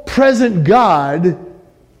all-present God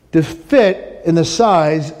to fit in the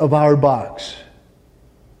size of our box.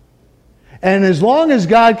 And as long as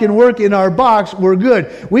God can work in our box, we're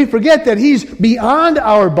good. We forget that He's beyond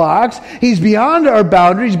our box. He's beyond our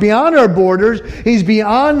boundaries, beyond our borders. He's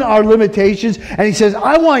beyond our limitations. And He says,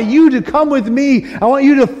 I want you to come with me. I want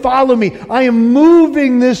you to follow me. I am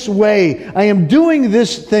moving this way. I am doing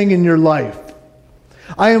this thing in your life.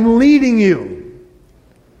 I am leading you.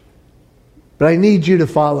 But I need you to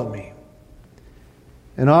follow me.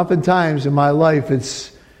 And oftentimes in my life,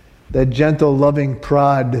 it's that gentle, loving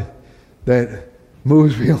prod that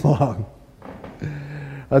moves me along.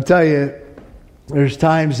 I'll tell you, there's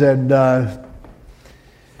times that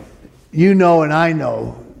you know and I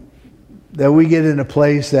know that we get in a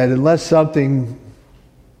place that unless something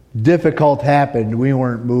difficult happened, we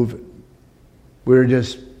weren't moving. We were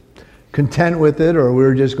just content with it, or we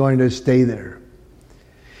were just going to stay there.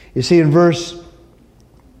 You see, in verse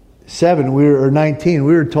 7 or 19,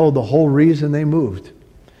 we were told the whole reason they moved.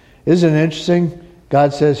 Isn't it interesting?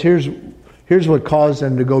 God says, here's what caused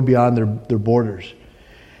them to go beyond their borders.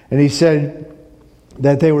 And He said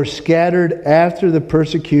that they were scattered after the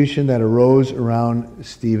persecution that arose around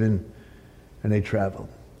Stephen, and they traveled.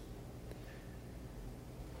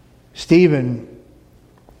 Stephen,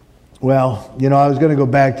 well, I was going to go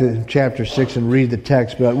back to chapter 6 and read the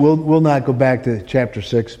text, but we'll not go back to chapter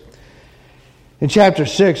 6. In chapter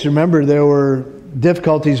 6, remember, there were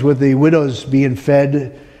difficulties with the widows being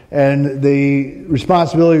fed, and the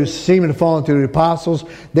responsibility was seeming to fall into the apostles.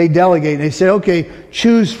 They delegate. They say, okay,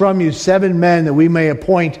 choose from you 7 men that we may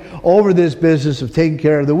appoint over this business of taking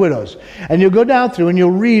care of the widows. And you'll go down through and you'll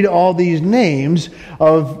read all these names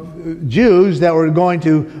of Jews that were going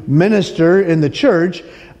to minister in the church,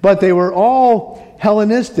 but they were all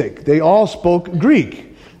Hellenistic. They all spoke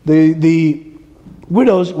Greek. The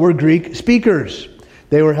widows were Greek speakers.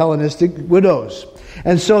 They were Hellenistic widows.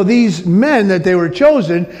 And so these men that they were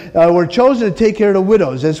chosen to take care of the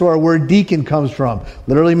widows. That's where our word deacon comes from.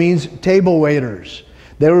 Literally means table waiters.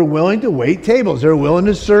 They were willing to wait tables. They were willing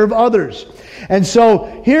to serve others. And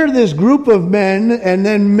so here this group of men, and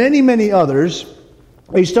then many, many others,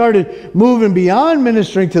 they started moving beyond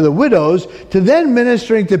ministering to the widows to then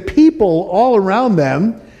ministering to people all around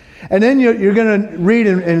them. And then you're going to read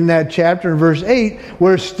in that chapter in verse 8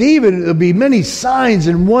 where Stephen, there'll be many signs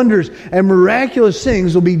and wonders and miraculous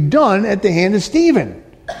things will be done at the hand of Stephen.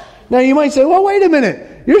 Now you might say, well, wait a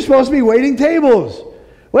minute. You're supposed to be waiting tables.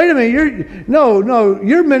 Wait a minute.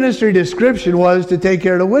 Your ministry description was to take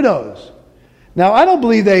care of the widows. Now I don't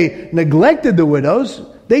believe they neglected the widows.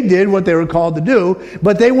 They did what they were called to do,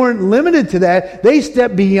 but they weren't limited to that. They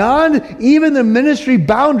stepped beyond even the ministry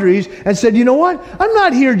boundaries and said, you know what? I'm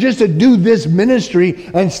not here just to do this ministry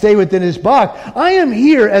and stay within this box. I am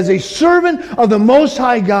here as a servant of the Most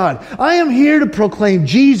High God. I am here to proclaim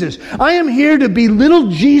Jesus. I am here to be little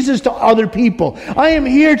Jesus to other people. I am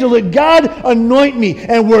here to let God anoint me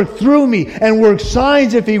and work through me and work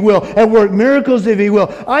signs if He will and work miracles if He will.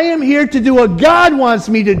 I am here to do what God wants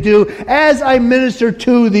me to do as I minister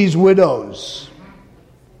to these widows.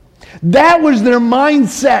 That was their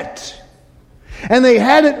mindset. And they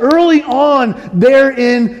had it early on there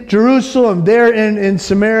in Jerusalem, there in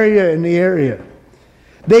Samaria, in the area.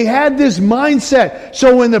 They had this mindset.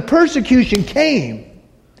 So when the persecution came,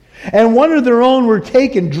 and one of their own were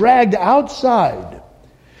taken, dragged outside,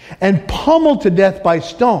 and pummeled to death by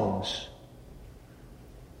stones,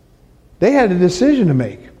 They had a decision to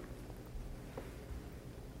make.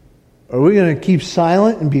 Are we going to keep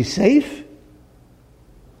silent and be safe?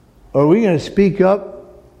 Or are we going to speak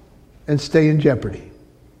up and stay in jeopardy?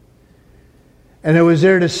 And it was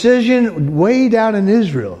their decision way down in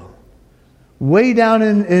Israel, way down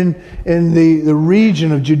in the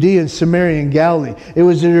region of Judea and Samaria and Galilee. It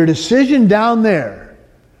was their decision down there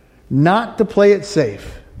not to play it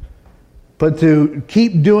safe, but to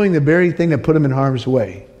keep doing the very thing that put them in harm's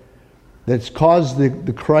way, that's caused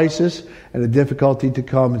the crisis and the difficulty to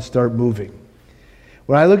come and start moving.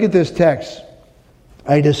 When I look at this text,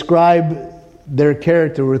 I describe their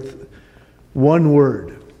character with one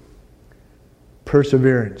word: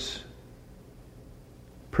 perseverance.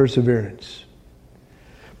 Perseverance.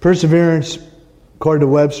 Perseverance, according to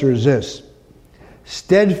Webster, is this: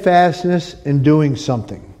 steadfastness in doing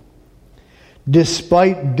something,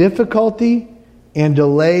 despite difficulty and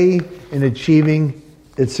delay in achieving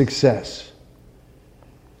its success.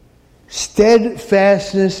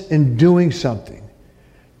 Steadfastness in doing something,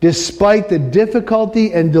 despite the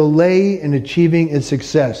difficulty and delay in achieving its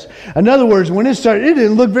success. In other words, when it started, it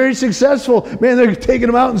didn't look very successful. Man, they're taking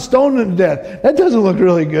them out and stoning them to death. That doesn't look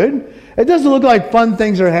really good. It doesn't look like fun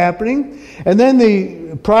things are happening. And then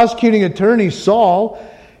the prosecuting attorney, Saul,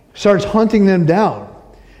 starts hunting them down.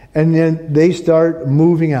 And then they start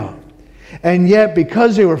moving out. And yet,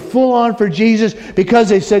 because they were full on for Jesus, because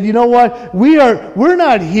they said, you know what, we're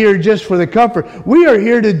not here just for the comfort. We are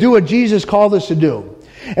here to do what Jesus called us to do.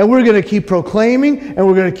 And we're going to keep proclaiming, and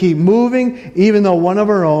we're going to keep moving, even though one of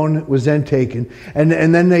our own was then taken. And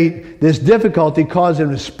then this difficulty caused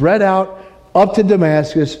them to spread out up to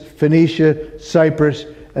Damascus, Phoenicia, Cyprus,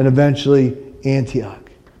 and eventually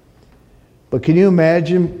Antioch. But can you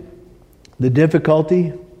imagine the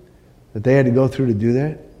difficulty that they had to go through to do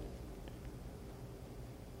that?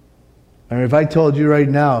 I mean, if I told you right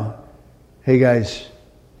now, hey guys,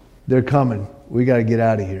 they're coming, we got to get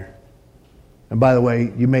out of here. And by the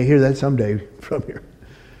way, you may hear that someday from here.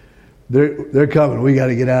 They're coming, we got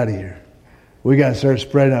to get out of here. We got to start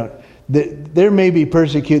spreading out. There may be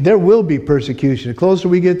persecution. There will be persecution. The closer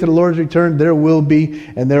we get to the Lord's return, there will be,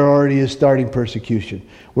 and there already is starting persecution.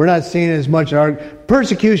 We're not seeing it as much. Our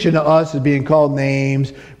persecution to us is being called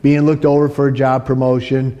names, being looked over for a job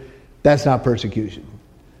promotion. That's not persecution.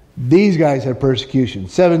 These guys have persecution.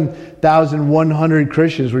 7,100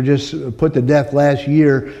 Christians were just put to death last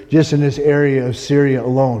year just in this area of Syria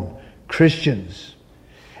alone. Christians.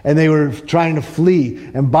 And they were trying to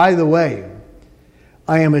flee. And by the way,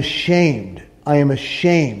 I am ashamed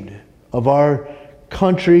of our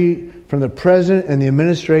country, from the president and the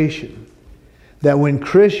administration, that when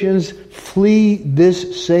Christians flee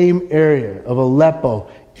this same area of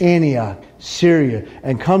Aleppo, Antioch, Syria,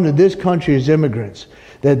 and come to this country as immigrants,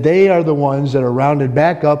 that they are the ones that are rounded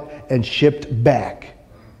back up and shipped back.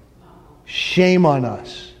 Shame on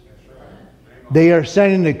us. They are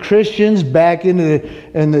sending the Christians back into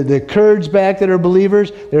the Kurds back that are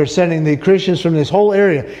believers. They're sending the Christians from this whole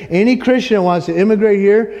area. Any Christian that wants to immigrate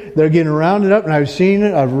here, they're getting rounded up. And I've seen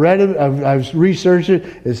it, I've read it, I've researched it.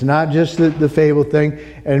 It's not just the fable thing.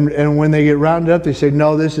 And when they get rounded up, they say,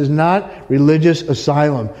 no, this is not religious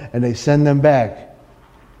asylum. And they send them back.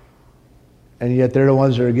 And yet they're the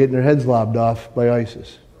ones that are getting their heads lobbed off by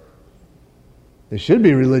ISIS. They should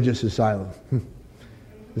be religious asylum.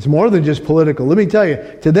 It's more than just political. Let me tell you,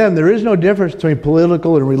 to them, there is no difference between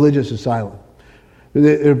political and religious asylum.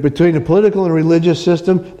 Between the political and religious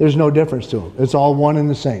system, there's no difference to them. It's all one and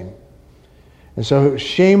the same. And so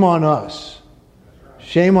shame on us.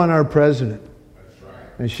 Shame on our president.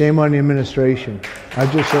 And shame on the administration. I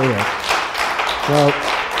just say that. Well,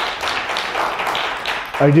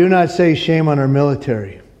 I do not say shame on our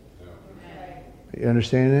military. You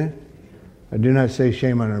understand that? I do not say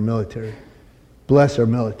shame on our military. Bless our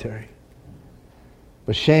military.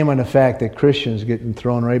 But shame on the fact that Christians getting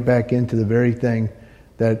thrown right back into the very thing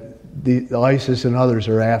that the ISIS and others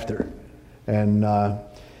are after. And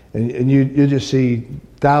you just see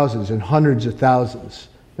thousands and hundreds of thousands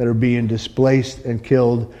that are being displaced and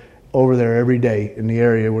killed over there every day in the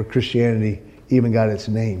area where Christianity even got its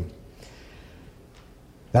name.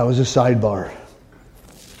 That was a sidebar.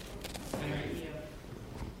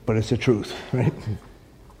 But it's the truth, right?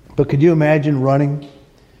 But could you imagine running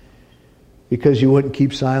because you wouldn't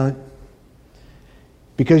keep silent?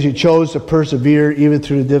 Because you chose to persevere even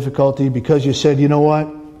through the difficulty? Because you said, you know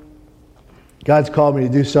what? God's called me to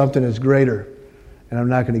do something that's greater, and I'm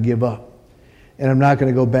not going to give up. And I'm not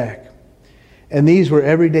going to go back. And these were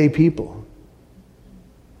everyday people.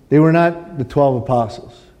 They were not the 12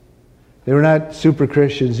 apostles. They were not super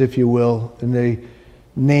Christians, if you will, in the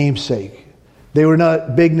namesake. They were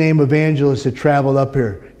not big name evangelists that traveled up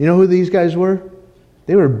here. You know who these guys were?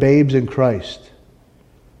 They were babes in Christ.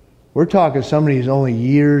 We're talking somebody who's only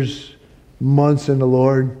years, months in the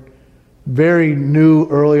Lord. Very new,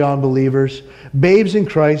 early on believers. Babes in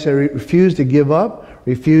Christ that refused to give up,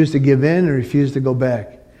 refused to give in, and refused to go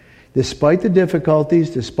back. Despite the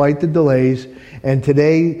difficulties, despite the delays, and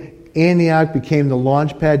today Antioch became the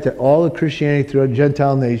launch pad to all of Christianity throughout the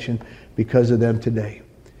Gentile nation because of them today.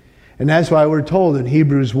 And that's why we're told in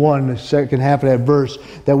Hebrews 1, the second half of that verse,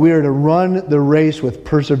 that we are to run the race with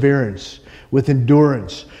perseverance, with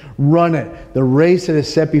endurance. Run it. The race that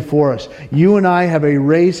is set before us. You and I have a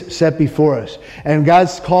race set before us. And God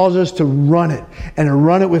calls us to run it. And to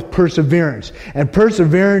run it with perseverance. And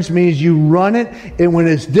perseverance means you run it. And when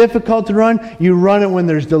it's difficult to run, you run it when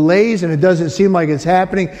there's delays and it doesn't seem like it's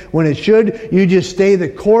happening when it should. You just stay the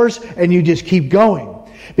course and you just keep going.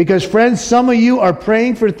 Because friends, some of you are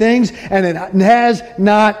praying for things and it has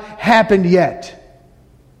not happened yet.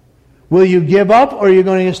 Will you give up or are you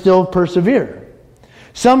going to still persevere?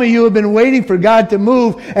 Some of you have been waiting for God to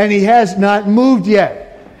move and He has not moved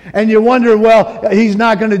yet. And you wonder, well, He's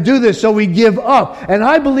not going to do this, so we give up. And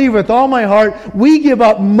I believe with all my heart, we give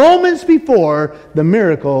up moments before the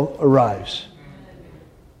miracle arrives.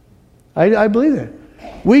 I believe that.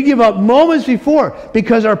 We give up moments before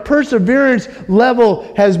because our perseverance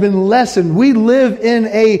level has been lessened. We live in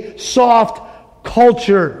a soft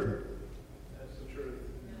culture.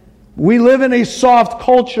 We live in a soft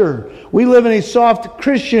culture. We live in a soft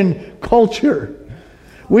Christian culture.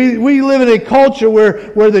 We live in a culture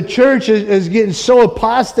where the church is getting so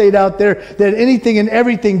apostate out there that anything and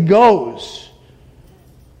everything goes.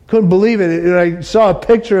 Couldn't believe it. I saw a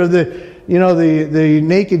picture of the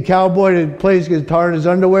naked cowboy that plays guitar in his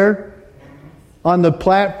underwear on the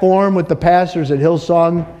platform with the pastors at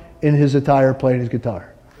Hillsong in his attire playing his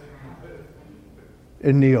guitar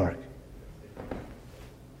in New York.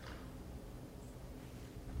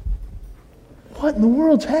 What in the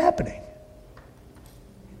world's happening?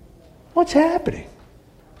 What's happening?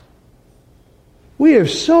 We have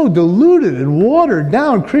so diluted and watered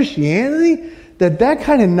down Christianity that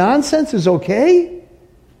kind of nonsense is okay?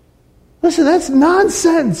 Listen, that's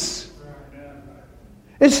nonsense.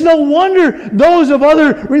 It's no wonder those of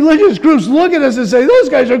other religious groups look at us and say, those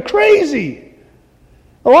guys are crazy.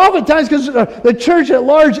 A lot of times because the church at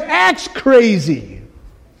large acts crazy.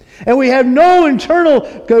 And we have no internal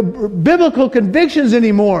biblical convictions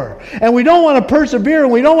anymore. And we don't want to persevere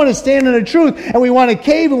and we don't want to stand in the truth. And we want to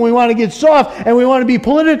cave and we want to get soft and we want to be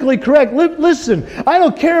politically correct. Listen, I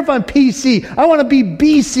don't care if I'm PC. I want to be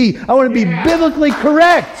BC. I want to be biblically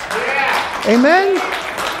correct. Amen?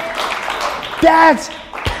 That's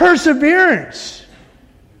perseverance.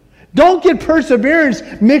 Don't get perseverance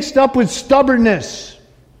mixed up with stubbornness.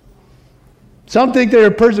 Some think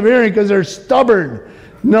they're persevering because they're stubborn.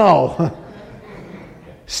 No.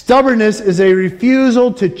 Stubbornness is a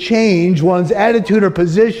refusal to change one's attitude or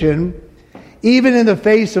position, even in the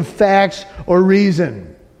face of facts or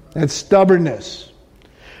reason. That's stubbornness.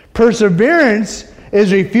 Perseverance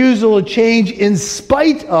is refusal to change in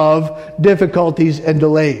spite of difficulties and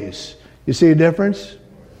delays. You see a difference?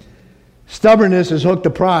 Stubbornness is hooked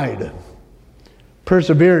to pride.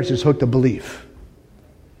 Perseverance is hooked to belief.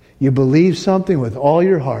 You believe something with all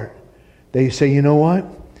your heart. They say, you know what?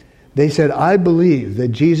 They said, I believe that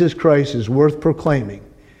Jesus Christ is worth proclaiming.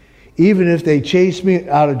 Even if they chase me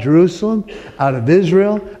out of Jerusalem, out of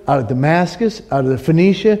Israel, out of Damascus, out of the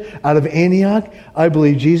Phoenicia, out of Antioch, I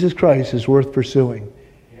believe Jesus Christ is worth pursuing.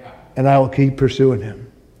 And I will keep pursuing Him.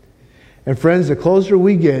 And friends, the closer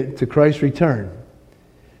we get to Christ's return,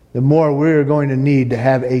 the more we're going to need to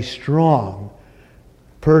have a strong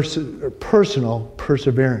personal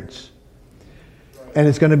perseverance. And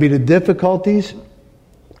it's going to be the difficulties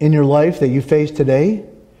in your life that you face today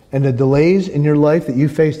and the delays in your life that you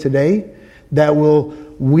face today that will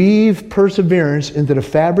weave perseverance into the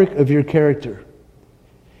fabric of your character.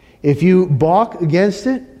 If you balk against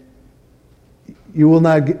it, you will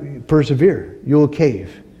not persevere. You will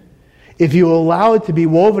cave. If you allow it to be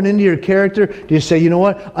woven into your character, you say, you know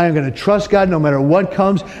what? I am going to trust God no matter what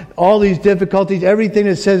comes. All these difficulties, everything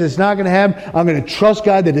that says it's not going to happen, I'm going to trust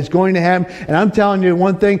God that it's going to happen. And I'm telling you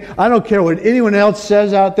one thing, I don't care what anyone else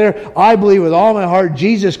says out there. I believe with all my heart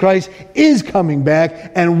Jesus Christ is coming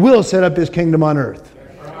back and will set up His kingdom on earth.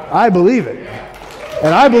 I believe it.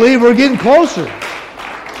 And I believe we're getting closer.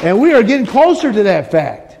 And we are getting closer to that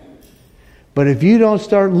fact. But if you don't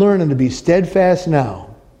start learning to be steadfast now,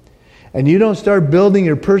 and you don't start building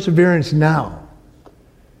your perseverance now,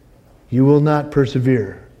 you will not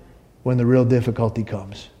persevere when the real difficulty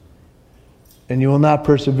comes. And you will not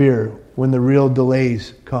persevere when the real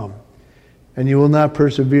delays come. And you will not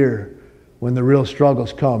persevere when the real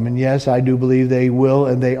struggles come. And yes, I do believe they will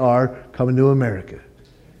and they are coming to America.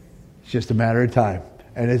 It's just a matter of time.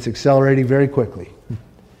 And it's accelerating very quickly.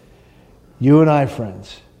 You and I,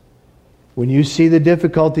 friends, when you see the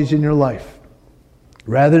difficulties in your life,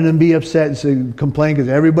 rather than be upset and complain because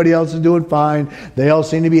everybody else is doing fine, they all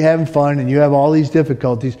seem to be having fun, and you have all these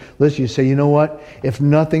difficulties, listen, you say, you know what? If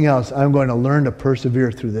nothing else, I'm going to learn to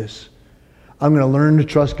persevere through this. I'm going to learn to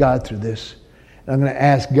trust God through this. And I'm going to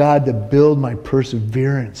ask God to build my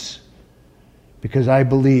perseverance because I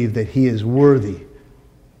believe that He is worthy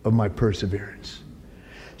of my perseverance.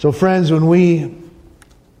 So friends, when we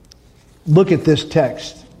look at this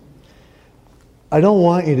text, I don't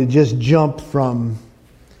want you to just jump from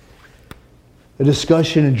a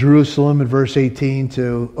discussion in Jerusalem in verse 18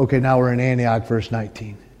 to, okay, now we're in Antioch, verse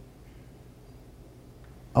 19.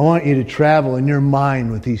 I want you to travel in your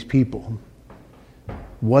mind with these people.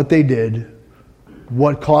 What they did,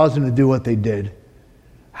 what caused them to do what they did,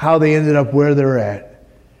 how they ended up where they're at,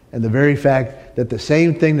 and the very fact that the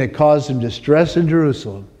same thing that caused them distress in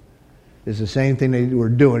Jerusalem is the same thing they were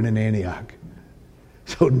doing in Antioch.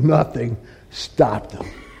 So nothing stopped them.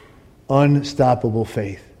 Unstoppable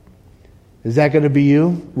faith. Is that going to be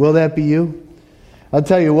you? Will that be you? I'll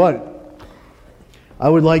tell you what. I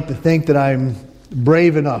would like to think that I'm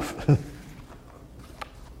brave enough.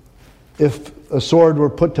 If a sword were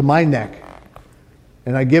put to my neck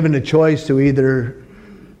and I'm given a choice to either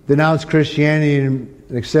denounce Christianity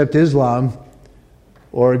and accept Islam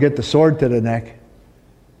or get the sword to the neck,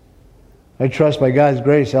 I trust by God's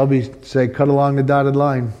grace I'll say cut along the dotted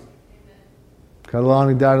line. Cut along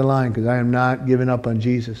the dotted line because I am not giving up on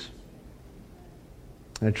Jesus.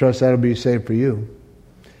 And I trust that'll be saved for you.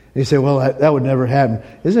 And you say, well, that would never happen.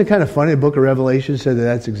 Isn't it kind of funny? The book of Revelation said that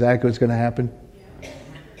that's exactly what's going to happen.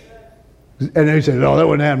 And they said, no, that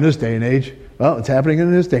wouldn't happen in this day and age. Well, it's happening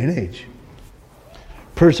in this day and age.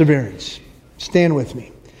 Perseverance. Stand with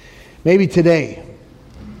me. Maybe today,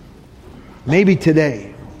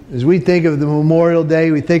 as we think of the Memorial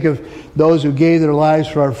Day, we think of those who gave their lives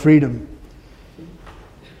for our freedom.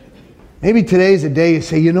 Maybe today's the day you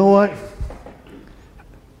say, you know what?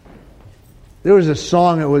 There was a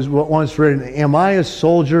song that was once written, am I a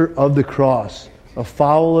soldier of the cross, a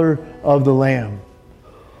follower of the Lamb?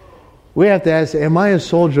 We have to ask, am I a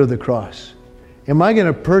soldier of the cross? Am I going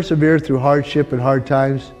to persevere through hardship and hard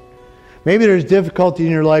times? Maybe there's difficulty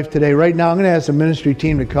in your life today. Right now, I'm going to ask the ministry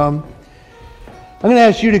team to come. I'm going to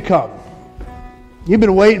ask you to come. You've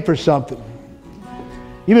been waiting for something.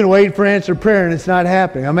 You've been waiting for answered prayer and it's not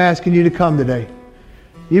happening. I'm asking you to come today.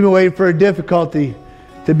 You've been waiting for a difficulty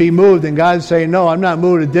to be moved and God's saying, no, I'm not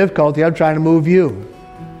moving a difficulty. I'm trying to move you.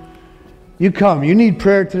 You come. You need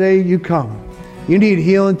prayer today? You come. You need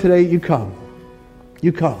healing today? You come.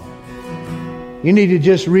 You come. You need to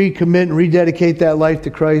just recommit and rededicate that life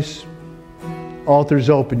to Christ? Altar's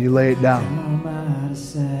open. You lay it down.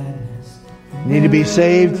 You need to be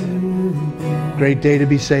saved? Great day to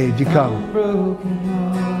be saved. You come.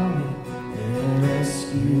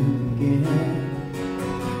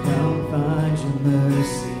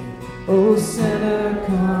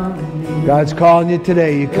 God's calling you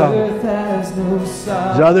today. You come.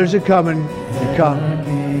 As others are coming, you come.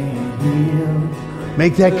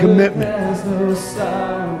 Make that commitment.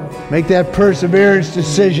 Make that perseverance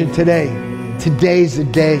decision today. Today's the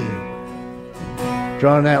day.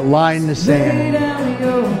 Drawing that line in the sand.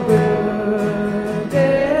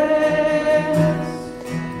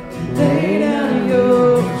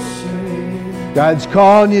 God's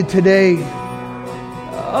calling you today.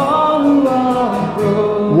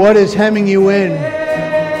 What is hemming you in?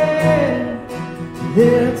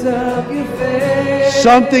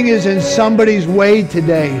 Something is in somebody's way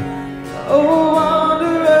today.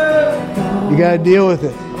 You got to deal with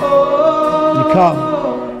it. You come.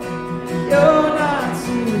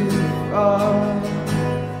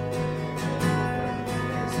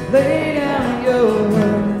 Lay down your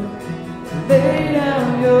hurt, lay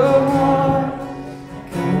down your heart,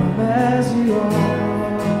 come as you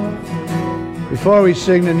are. Before we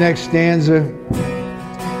sing the next stanza,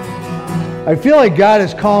 I feel like God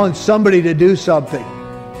is calling somebody to do something.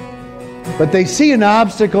 But they see an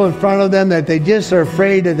obstacle in front of them that they just are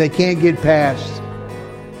afraid that they can't get past.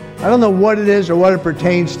 I don't know what it is or what it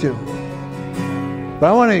pertains to. But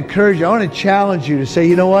I want to encourage you, I want to challenge you to say,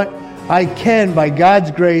 you know what? I can, by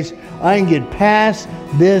God's grace, I can get past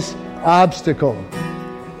this obstacle.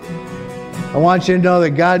 I want you to know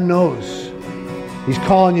that God knows. He's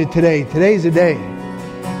calling you today. Today's the day.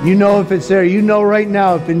 You know if it's there. You know right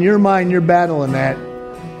now if in your mind you're battling that.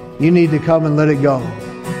 You need to come and let it go.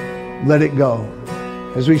 Let it go.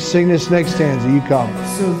 As we sing this next stanza, you come.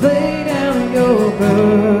 So lay down your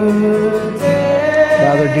burden.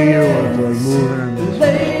 Father, do your work, Lord. Move in our midst.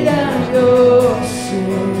 Lay down your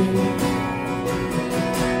sin.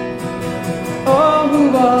 All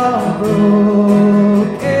who are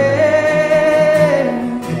broken,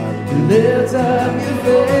 lift up your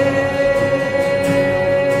face.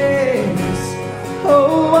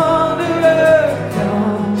 Oh, wanderer,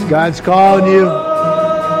 come. God's calling you.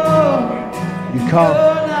 You come.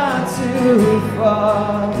 You're not too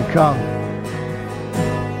far. You come.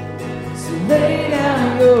 So lay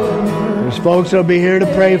down your There's folks that'll be here to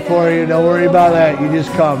pray for you. Don't worry about that. You just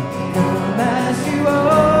come. Come as you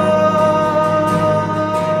are.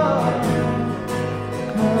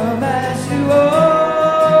 Come as you are.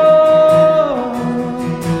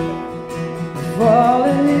 Fall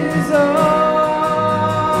in His arms.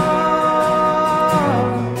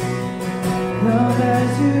 Come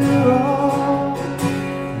as you are.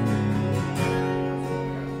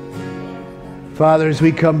 Father, as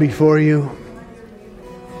we come before you,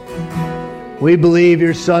 we believe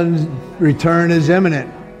your Son's return is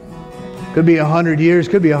imminent. Could be 100 years,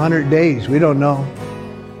 could be 100 days. We don't know.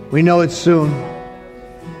 We know it's soon.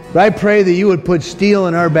 But I pray that you would put steel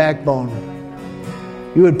in our backbone.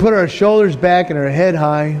 You would put our shoulders back and our head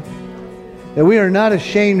high. That we are not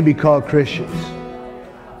ashamed to be called Christians.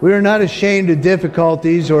 We are not ashamed of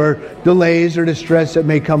difficulties or delays or distress that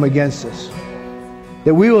may come against us.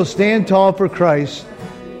 That we will stand tall for Christ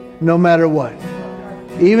no matter what.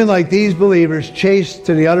 Even like these believers chased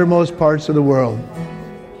to the uttermost parts of the world.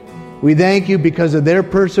 We thank you because of their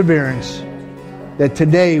perseverance that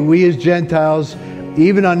today we as Gentiles,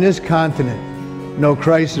 even on this continent, know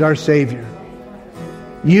Christ as our Savior.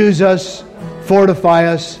 Use us, fortify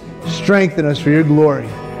us, strengthen us for your glory.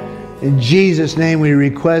 In Jesus' name we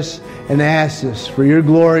request and ask this for your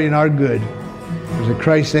glory and our good. In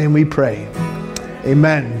Christ's name we pray.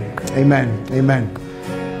 Amen. Amen. Amen.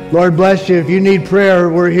 Lord bless you. If you need prayer,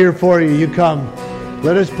 we're here for you. You come.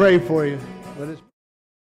 Let us pray for you.